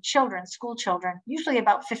also children, school children. Usually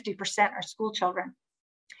about 50% are school children.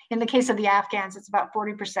 In the case of the Afghans, it's about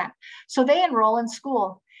 40%. So they enroll in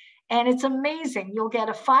school. And it's amazing. You'll get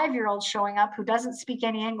a 5-year-old showing up who doesn't speak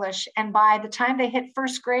any English. And by the time they hit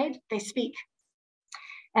first grade, they speak.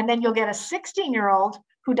 And then you'll get a 16-year-old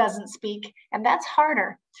who doesn't speak, and that's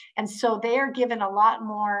harder. And so they are given a lot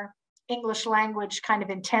more English language kind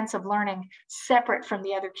of intensive learning separate from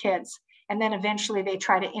the other kids. And then eventually they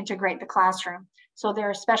try to integrate the classroom. So there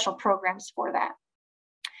are special programs for that.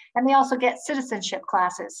 And they also get citizenship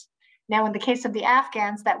classes. Now, in the case of the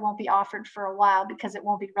Afghans, that won't be offered for a while because it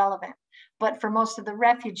won't be relevant. But for most of the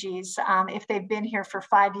refugees, if they've been here for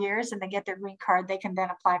 5 years and they get their green card, they can then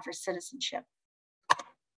apply for citizenship.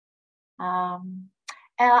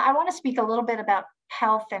 I want to speak a little bit about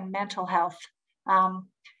health and mental health.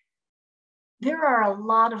 There are a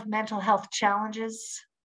lot of mental health challenges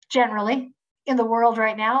generally in the world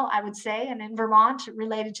right now, I would say, and in Vermont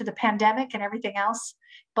related to the pandemic and everything else.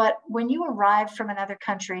 But when you arrive from another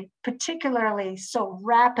country, particularly so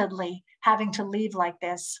rapidly having to leave like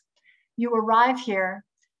this, you arrive here,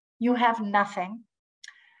 you have nothing,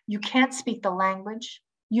 you can't speak the language,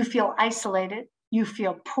 you feel isolated, you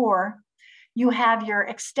feel poor, you have your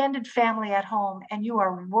extended family at home and you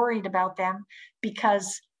are worried about them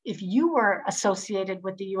because if you were associated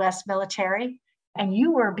with the US military and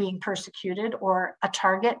you were being persecuted or a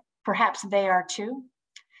target, perhaps they are too.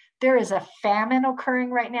 There is a famine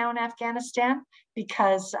occurring right now in Afghanistan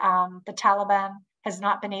because the Taliban has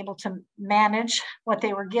not been able to manage what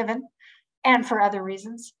they were given and for other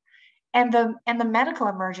reasons, and the medical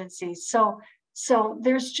emergencies. So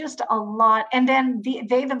there's just a lot, and then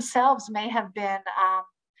they themselves may have been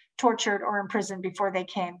tortured or imprisoned before they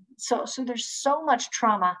came. So there's so much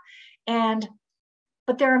trauma,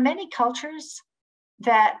 but there are many cultures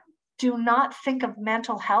that do not think of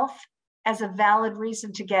mental health as a valid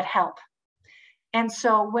reason to get help. And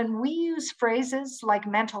so when we use phrases like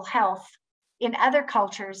mental health in other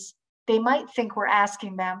cultures, they might think we're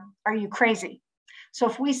asking them, are you crazy? So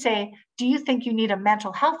if we say, do you think you need a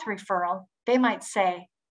mental health referral? They might say,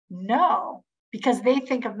 no, because they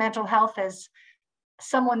think of mental health as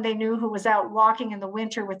someone they knew who was out walking in the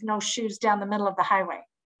winter with no shoes down the middle of the highway.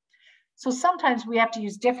 So sometimes we have to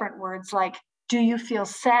use different words like, do you feel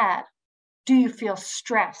sad? Do you feel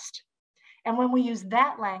stressed? And when we use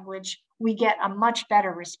that language, we get a much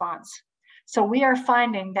better response. So we are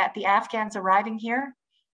finding that the Afghans arriving here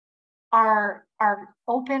are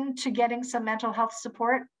open to getting some mental health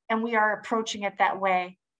support, and we are approaching it that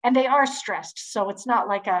way. And they are stressed, so it's not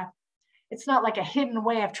like a hidden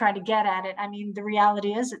way of trying to get at it. I mean, the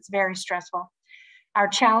reality is it's very stressful. Our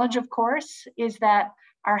challenge, of course, is that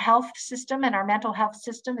our health system and our mental health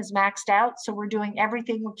system is maxed out. So we're doing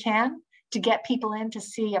everything we can to get people in to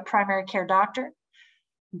see a primary care doctor.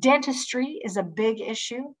 Dentistry is a big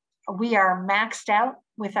issue. We are maxed out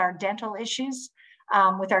with our dental issues,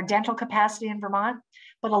 with our dental capacity in Vermont.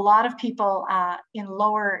 But a lot of people in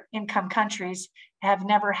lower income countries have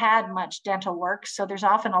never had much dental work. So there's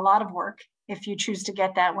often a lot of work if you choose to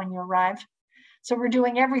get that when you arrive. So we're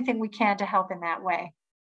doing everything we can to help in that way.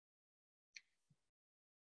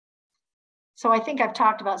 So I think I've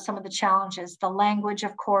talked about some of the challenges, the language,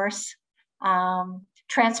 of course,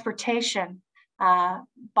 transportation,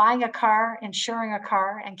 buying a car, insuring a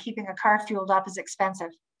car, and keeping a car fueled up is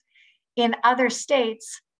expensive. In other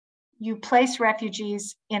states, you place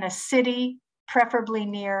refugees in a city, preferably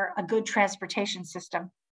near a good transportation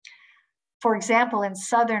system. For example, in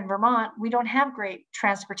southern Vermont, we don't have great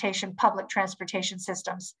public transportation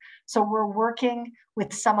systems. So we're working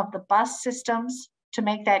with some of the bus systems to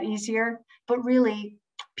make that easier, but really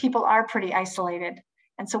people are pretty isolated.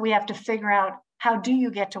 And so we have to figure out, how do you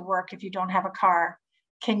get to work if you don't have a car?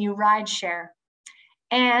 Can you ride share?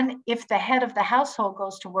 And if the head of the household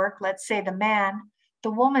goes to work, let's say the man,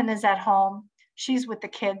 the woman is at home, she's with the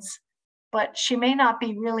kids, but she may not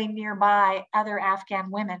be really nearby other Afghan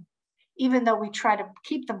women. Even though we try to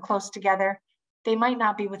keep them close together, they might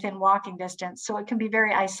not be within walking distance, so it can be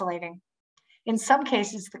very isolating. In some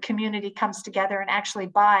cases, the community comes together and actually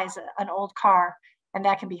buys an old car, and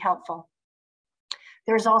that can be helpful.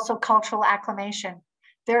 There's also cultural acclimation.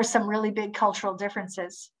 There are some really big cultural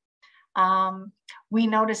differences. We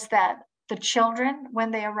notice that the children,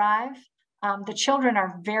 when they arrive, the children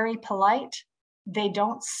are very polite. They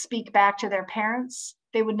don't speak back to their parents.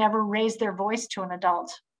 They would never raise their voice to an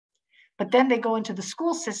adult. But then they go into the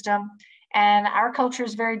school system, and our culture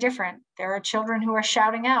is very different. There are children who are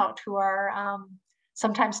shouting out, who are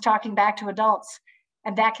sometimes talking back to adults,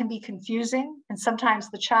 and that can be confusing. And sometimes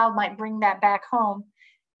the child might bring that back home,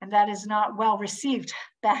 and that is not well received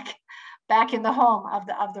back in the home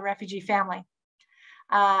of the refugee family.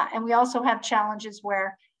 And we also have challenges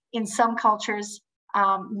where in some cultures,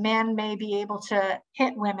 men may be able to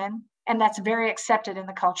hit women, and that's very accepted in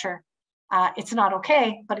the culture. It's not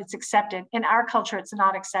okay, but it's accepted. In our culture, it's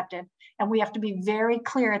not accepted. And we have to be very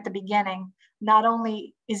clear at the beginning. Not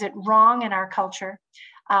only is it wrong in our culture,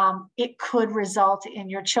 it could result in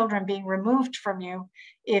your children being removed from you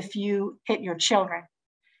if you hit your children.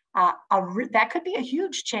 That could be a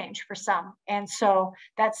huge change for some. And so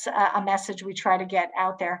that's a message we try to get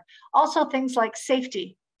out there. Also, things like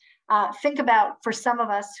safety. Think about, for some of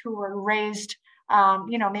us who were raised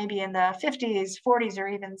maybe in the 50s, 40s, or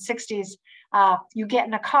even 60s, you get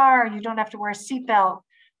in a car, you don't have to wear a seatbelt.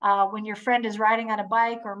 When your friend is riding on a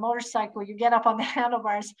bike or a motorcycle, you get up on the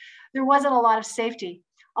handlebars. There wasn't a lot of safety.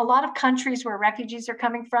 A lot of countries where refugees are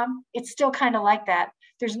coming from, it's still kind of like that.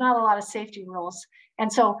 There's not a lot of safety rules.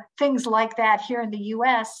 And so things like that here in the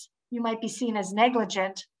US, you might be seen as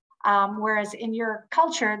negligent, whereas in your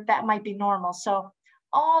culture, that might be normal. So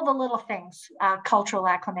all the little things, cultural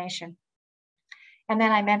acclimation. And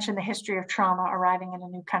then I mentioned the history of trauma arriving in a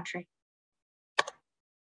new country.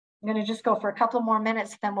 I'm going to just go for a couple of more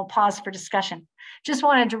minutes, then we'll pause for discussion. Just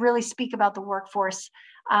wanted to really speak about the workforce.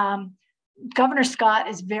 Governor Scott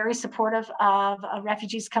is very supportive of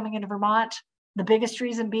refugees coming into Vermont. The biggest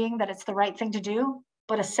reason being that it's the right thing to do.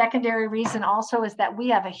 But a secondary reason also is that we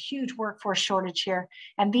have a huge workforce shortage here.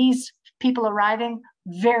 And these people arriving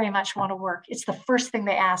very much want to work. It's the first thing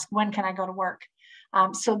they ask, when can I go to work?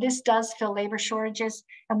 So this does fill labor shortages,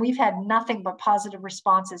 and we've had nothing but positive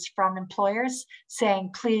responses from employers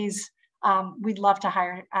saying, please, we'd love to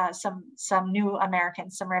hire some new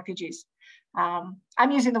Americans, some refugees.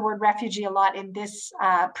 I'm using the word refugee a lot in this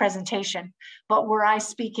presentation, but were I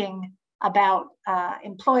speaking about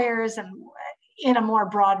employers and in a more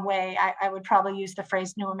broad way, I would probably use the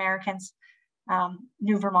phrase new Americans,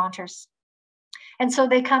 new Vermonters. And so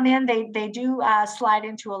they come in, they do slide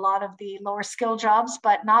into a lot of the lower skill jobs,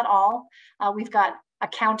 but not all. We've got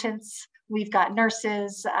accountants, we've got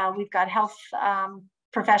nurses, we've got health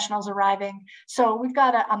professionals arriving. So we've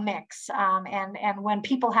got a mix. And when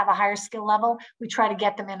people have a higher skill level, we try to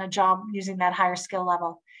get them in a job using that higher skill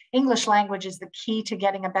level. English language is the key to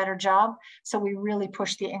getting a better job. So we really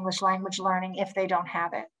push the English language learning if they don't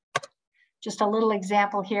have it. Just a little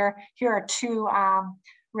example here. Here are two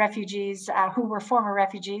refugees who were former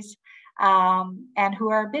refugees and who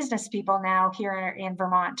are business people now here in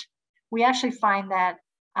Vermont. We actually find that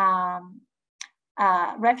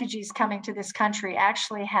refugees coming to this country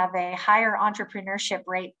actually have a higher entrepreneurship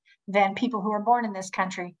rate than people who are born in this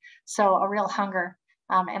country. So a real hunger.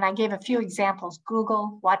 And I gave a few examples: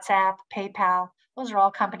 Google, WhatsApp, PayPal. Those are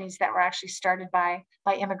all companies that were actually started by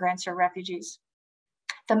immigrants or refugees.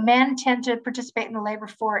 The men tend to participate in the labor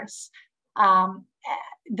force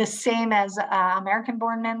the same as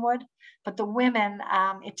American-born men would, but the women,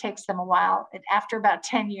 it takes them a while. After about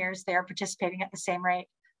 10 years, they are participating at the same rate,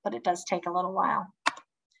 but it does take a little while.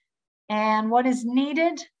 And what is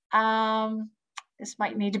needed? This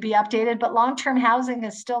might need to be updated, but long-term housing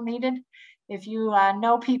is still needed. If you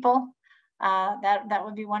know people, that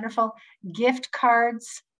would be wonderful. Gift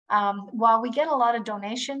cards. While we get a lot of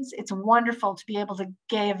donations, it's wonderful to be able to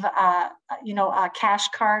give, a cash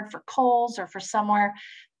card for Kohl's or for somewhere,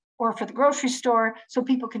 or for the grocery store, so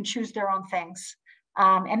people can choose their own things.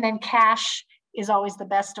 And then cash is always the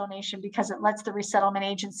best donation because it lets the resettlement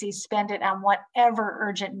agencies spend it on whatever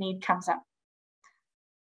urgent need comes up.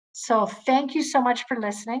 So thank you so much for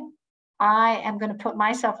listening. I am going to put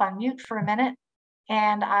myself on mute for a minute,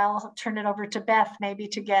 and I'll turn it over to Beth maybe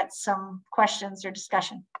to get some questions or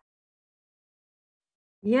discussion.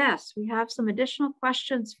 Yes, we have some additional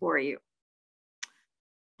questions for you.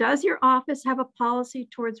 Does your office have a policy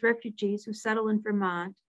towards refugees who settle in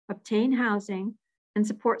Vermont, obtain housing and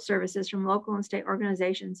support services from local and state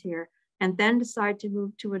organizations here, and then decide to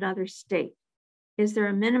move to another state? Is there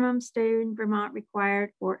a minimum stay in Vermont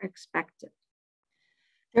required or expected?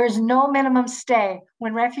 There is no minimum stay.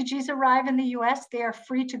 When refugees arrive in the US, they are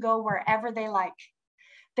free to go wherever they like.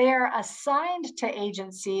 They are assigned to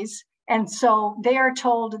agencies, and so they are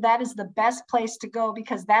told that is the best place to go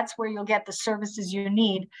because that's where you'll get the services you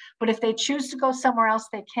need. But if they choose to go somewhere else,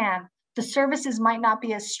 they can. The services might not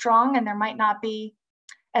be as strong and there might not be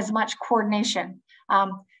as much coordination.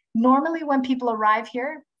 Normally, when people arrive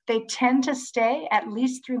here, they tend to stay at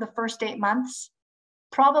least through the first 8 months.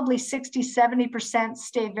 Probably 60–70%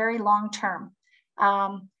 stay very long term.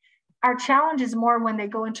 Our challenge is more when they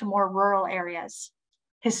go into more rural areas.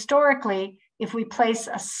 Historically, if we place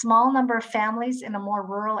a small number of families in a more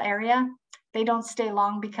rural area, they don't stay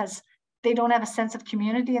long because they don't have a sense of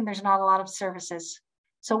community and there's not a lot of services.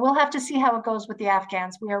 So we'll have to see how it goes with the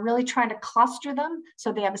Afghans. We are really trying to cluster them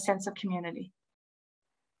so they have a sense of community.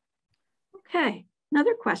 Okay,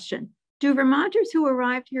 another question. Do Vermonters who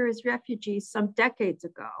arrived here as refugees some decades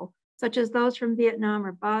ago, such as those from Vietnam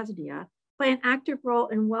or Bosnia, play an active role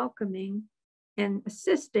in welcoming and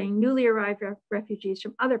assisting newly arrived refugees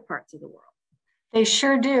from other parts of the world? They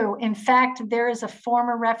sure do. In fact, there is a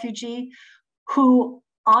former refugee who,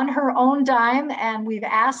 on her own dime, and we've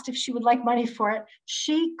asked if she would like money for it,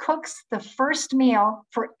 she cooks the first meal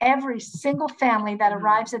for every single family that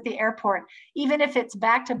arrives at the airport, even if it's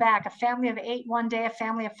back to back, a family of 8 one day, a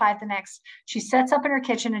family of 5 the next. She sets up in her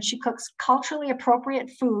kitchen and she cooks culturally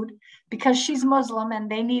appropriate food because she's Muslim and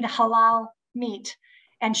they need halal meat.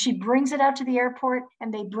 And she brings it out to the airport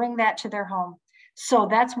and they bring that to their home. So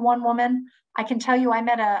that's one woman. I can tell you, I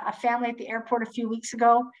met a family at the airport a few weeks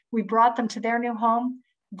ago. We brought them to their new home.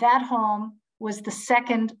 That home was the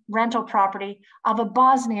second rental property of a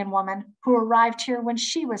Bosnian woman who arrived here when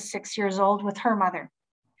she was 6 years old with her mother.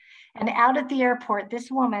 And out at the airport,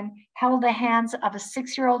 this woman held the hands of a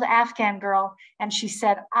 6-year-old Afghan girl and she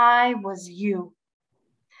said, "I was you."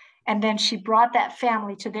 And then she brought that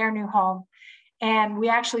family to their new home. And we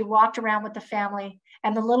actually walked around with the family,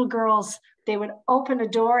 and the little girls, they would open a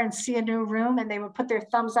door and see a new room and they would put their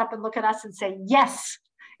thumbs up and look at us and say, "Yes,"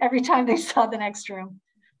 every time they saw the next room.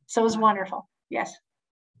 So it was wonderful. Yes.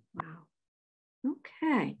 Wow.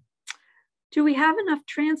 Okay. Do we have enough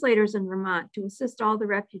translators in Vermont to assist all the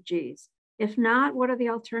refugees? If not, what are the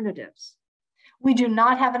alternatives? We do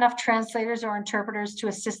not have enough translators or interpreters to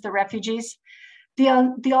assist the refugees.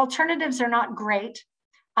 The alternatives are not great.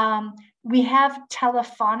 We have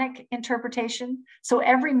telephonic interpretation. So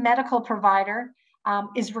every medical provider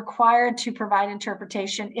is required to provide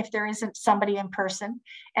interpretation if there isn't somebody in person,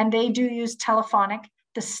 and they do use telephonic.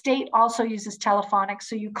 The state also uses telephonic,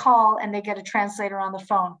 so you call and they get a translator on the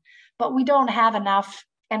phone. But we don't have enough,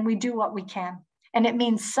 and we do what we can. And it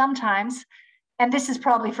means sometimes, and this is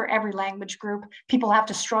probably for every language group, people have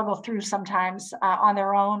to struggle through sometimes on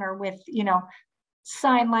their own or with,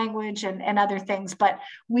 sign language and other things, but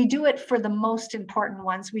we do it for the most important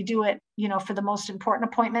ones. We do it, for the most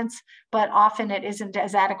important appointments, but often it isn't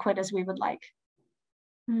as adequate as we would like.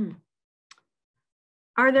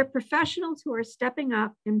 Are there professionals who are stepping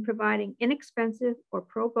up and providing inexpensive or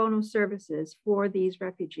pro bono services for these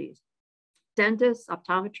refugees? Dentists,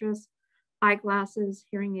 optometrists, eyeglasses,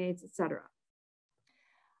 hearing aids, etc.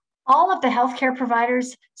 All of the healthcare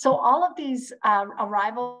providers, so all of these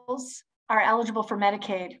arrivals are eligible for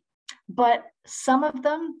Medicaid, but some of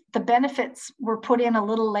them, the benefits were put in a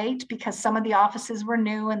little late because some of the offices were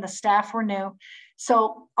new and the staff were new.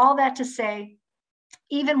 So all that to say,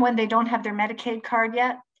 even when they don't have their Medicaid card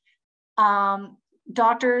yet,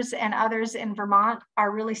 doctors and others in Vermont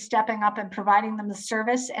are really stepping up and providing them the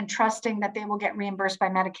service and trusting that they will get reimbursed by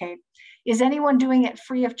Medicaid. Is anyone doing it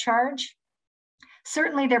free of charge?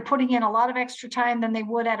 Certainly they're putting in a lot of extra time than they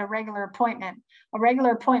would at a regular appointment. A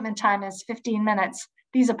regular appointment time is 15 minutes.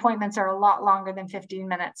 These appointments are a lot longer than 15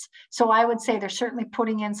 minutes. So I would say they're certainly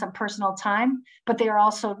putting in some personal time, but they are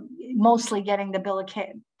also mostly getting the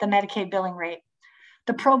Medicaid billing rate.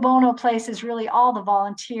 The pro bono place is really all the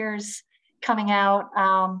volunteers coming out,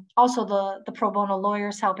 also the pro bono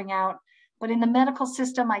lawyers helping out. But in the medical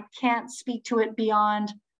system, I can't speak to it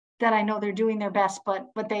beyond that. I know they're doing their best, but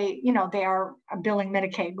they, they are billing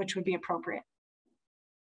Medicaid, which would be appropriate.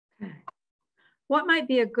 Okay. What might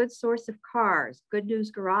be a good source of cars? Good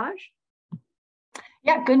News Garage?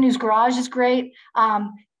 Yeah, Good News Garage is great.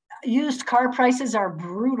 Used car prices are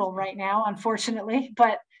brutal right now, unfortunately.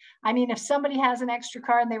 But I mean, if somebody has an extra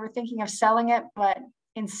car and they were thinking of selling it, but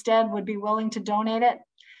instead would be willing to donate it,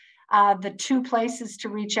 the two places to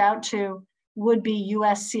reach out to would be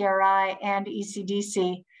USCRI and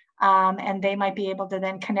ECDC. And they might be able to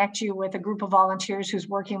then connect you with a group of volunteers who's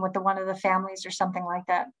working with one of the families or something like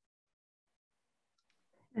that.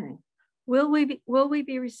 Okay. Will we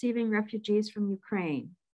be receiving refugees from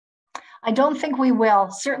Ukraine? I don't think we will,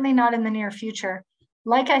 certainly not in the near future.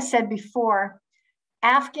 Like I said before,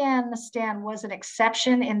 Afghanistan was an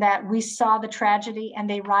exception in that we saw the tragedy and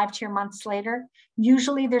they arrived here months later.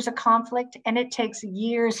 Usually there's a conflict and it takes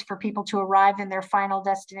years for people to arrive in their final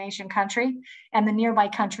destination country, and the nearby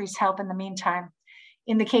countries help in the meantime.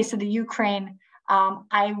 In the case of the Ukraine,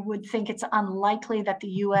 I would think it's unlikely that the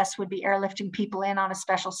US would be airlifting people in on a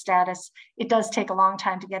special status. It does take a long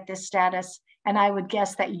time to get this status, and I would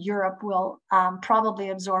guess that Europe will probably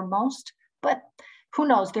absorb most, but who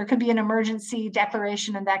knows? There could be an emergency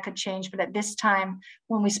declaration and that could change. But at this time,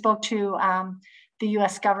 when we spoke to the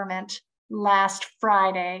US government last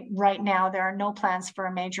Friday, right now, there are no plans for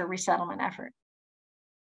a major resettlement effort.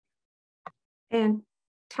 And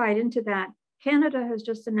tied into that, Canada has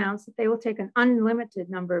just announced that they will take an unlimited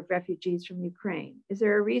number of refugees from Ukraine. Is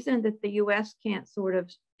there a reason that the US can't sort of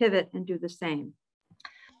pivot and do the same?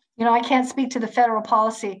 You know, I can't speak to the federal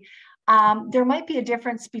policy. There might be a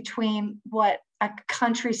difference between what a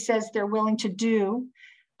country says they're willing to do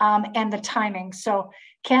and the timing. So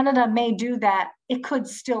Canada may do that. It could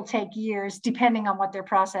still take years depending on what their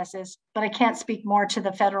process is, but I can't speak more to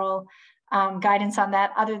the federal guidance on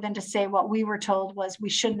that other than to say what we were told was we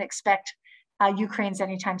shouldn't expect Ukrainians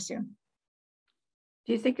anytime soon.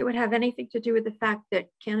 Do you think it would have anything to do with the fact that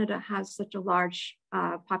Canada has such a large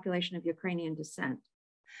population of Ukrainian descent?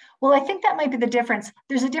 Well, I think that might be the difference.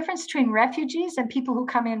 There's a difference between refugees and people who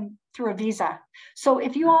come in through a visa. So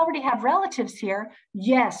if you already have relatives here,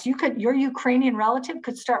 yes, your Ukrainian relative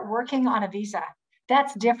could start working on a visa.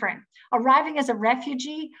 That's different. Arriving as a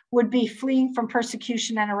refugee would be fleeing from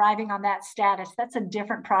persecution and arriving on that status. That's a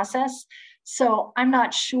different process. So I'm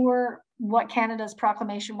not sure what Canada's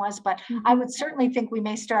proclamation was, but I would certainly think we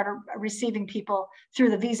may start receiving people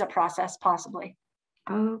through the visa process, possibly.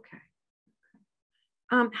 Okay.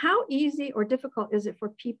 How easy or difficult is it for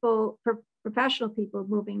people, for professional people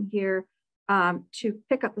moving here to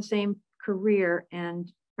pick up the same career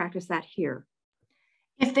and practice that here?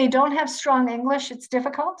 If they don't have strong English, it's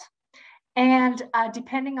difficult. And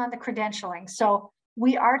depending on the credentialing. So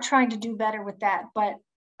we are trying to do better with that. But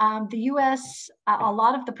the US, a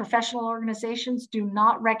lot of the professional organizations do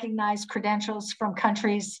not recognize credentials from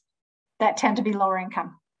countries that tend to be lower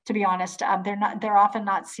income, to be honest. They're often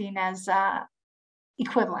not seen as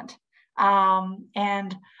equivalent. One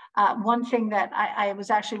thing that I was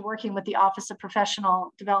actually working with the Office of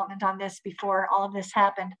Professional Development on this before all of this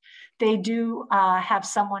happened. They do have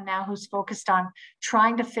someone now who's focused on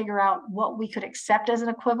trying to figure out what we could accept as an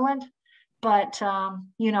equivalent. But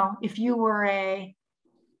you know, if you were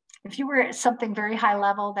at something very high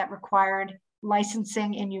level that required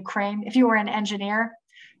licensing in Ukraine, if you were an engineer,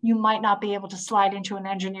 you might not be able to slide into an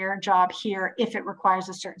engineer job here if it requires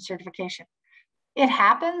a certain certification. It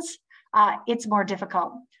happens, it's more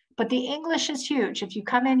difficult, but the English is huge. If you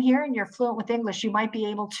come in here and you're fluent with English, you might be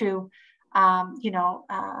able to,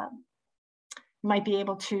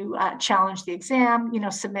 challenge the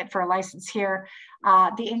exam, submit for a license here.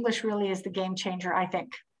 The English really is the game changer, I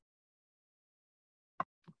think.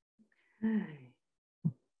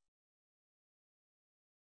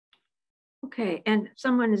 Okay, and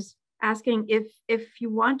someone is asking if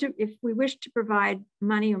we wish to provide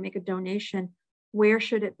money or make a donation, where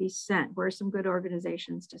should it be sent? Where are some good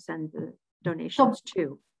organizations to send the donations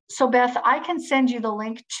to? So Beth, I can send you the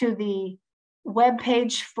link to the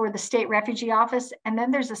webpage for the State Refugee Office. And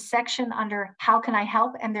then there's a section under how can I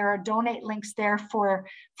help? And there are donate links there for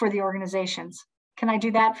the organizations. Can I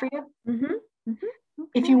do that for you? Mm-hmm. Mm-hmm. Okay.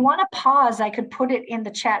 If you want to pause, I could put it in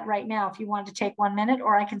the chat right now if you want to take 1 minute,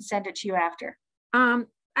 or I can send it to you after.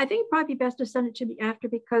 I think it'd probably be best to send it to me after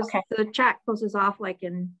because the chat closes off like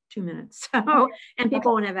in 2 minutes. So, and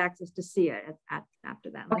people won't have access to see it after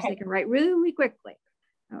that, unless they can write really quickly.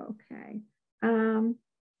 Okay.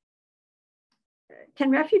 Can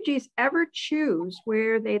refugees ever choose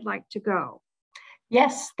where they'd like to go?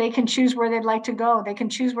 Yes, they can choose where they'd like to go. They can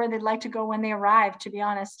choose where they'd like to go when they arrive, to be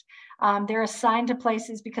honest. They're assigned to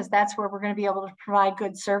places because that's where we're going to be able to provide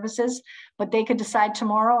good services. But they could decide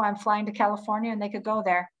tomorrow, I'm flying to California, and they could go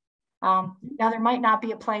there. Now, there might not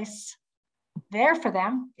be a place there for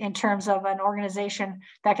them in terms of an organization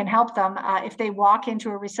that can help them. If they walk into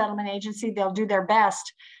a resettlement agency, they'll do their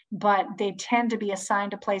best, but they tend to be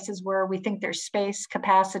assigned to places where we think there's space,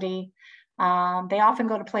 capacity. They often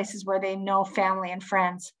go to places where they know family and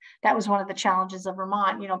friends. That was one of the challenges of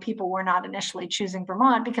Vermont. People were not initially choosing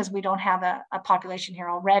Vermont because we don't have a population here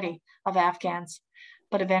already of Afghans.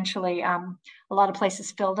 But eventually, a lot of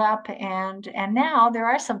places filled up, and now there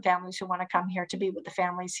are some families who want to come here to be with the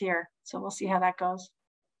families here. So we'll see how that goes.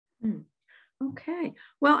 Okay,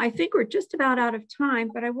 well, I think we're just about out of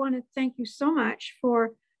time, but I want to thank you so much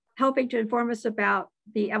for helping to inform us about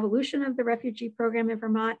the evolution of the refugee program in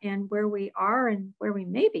Vermont and where we are and where we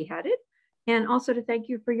may be headed. And also to thank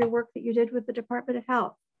you for your work that you did with the Department of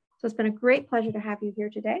Health. So it's been a great pleasure to have you here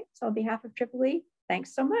today. So on behalf of Triple E,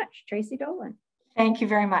 thanks so much, Tracy Dolan. Thank you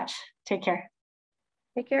very much. Take care.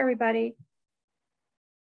 Take care, everybody.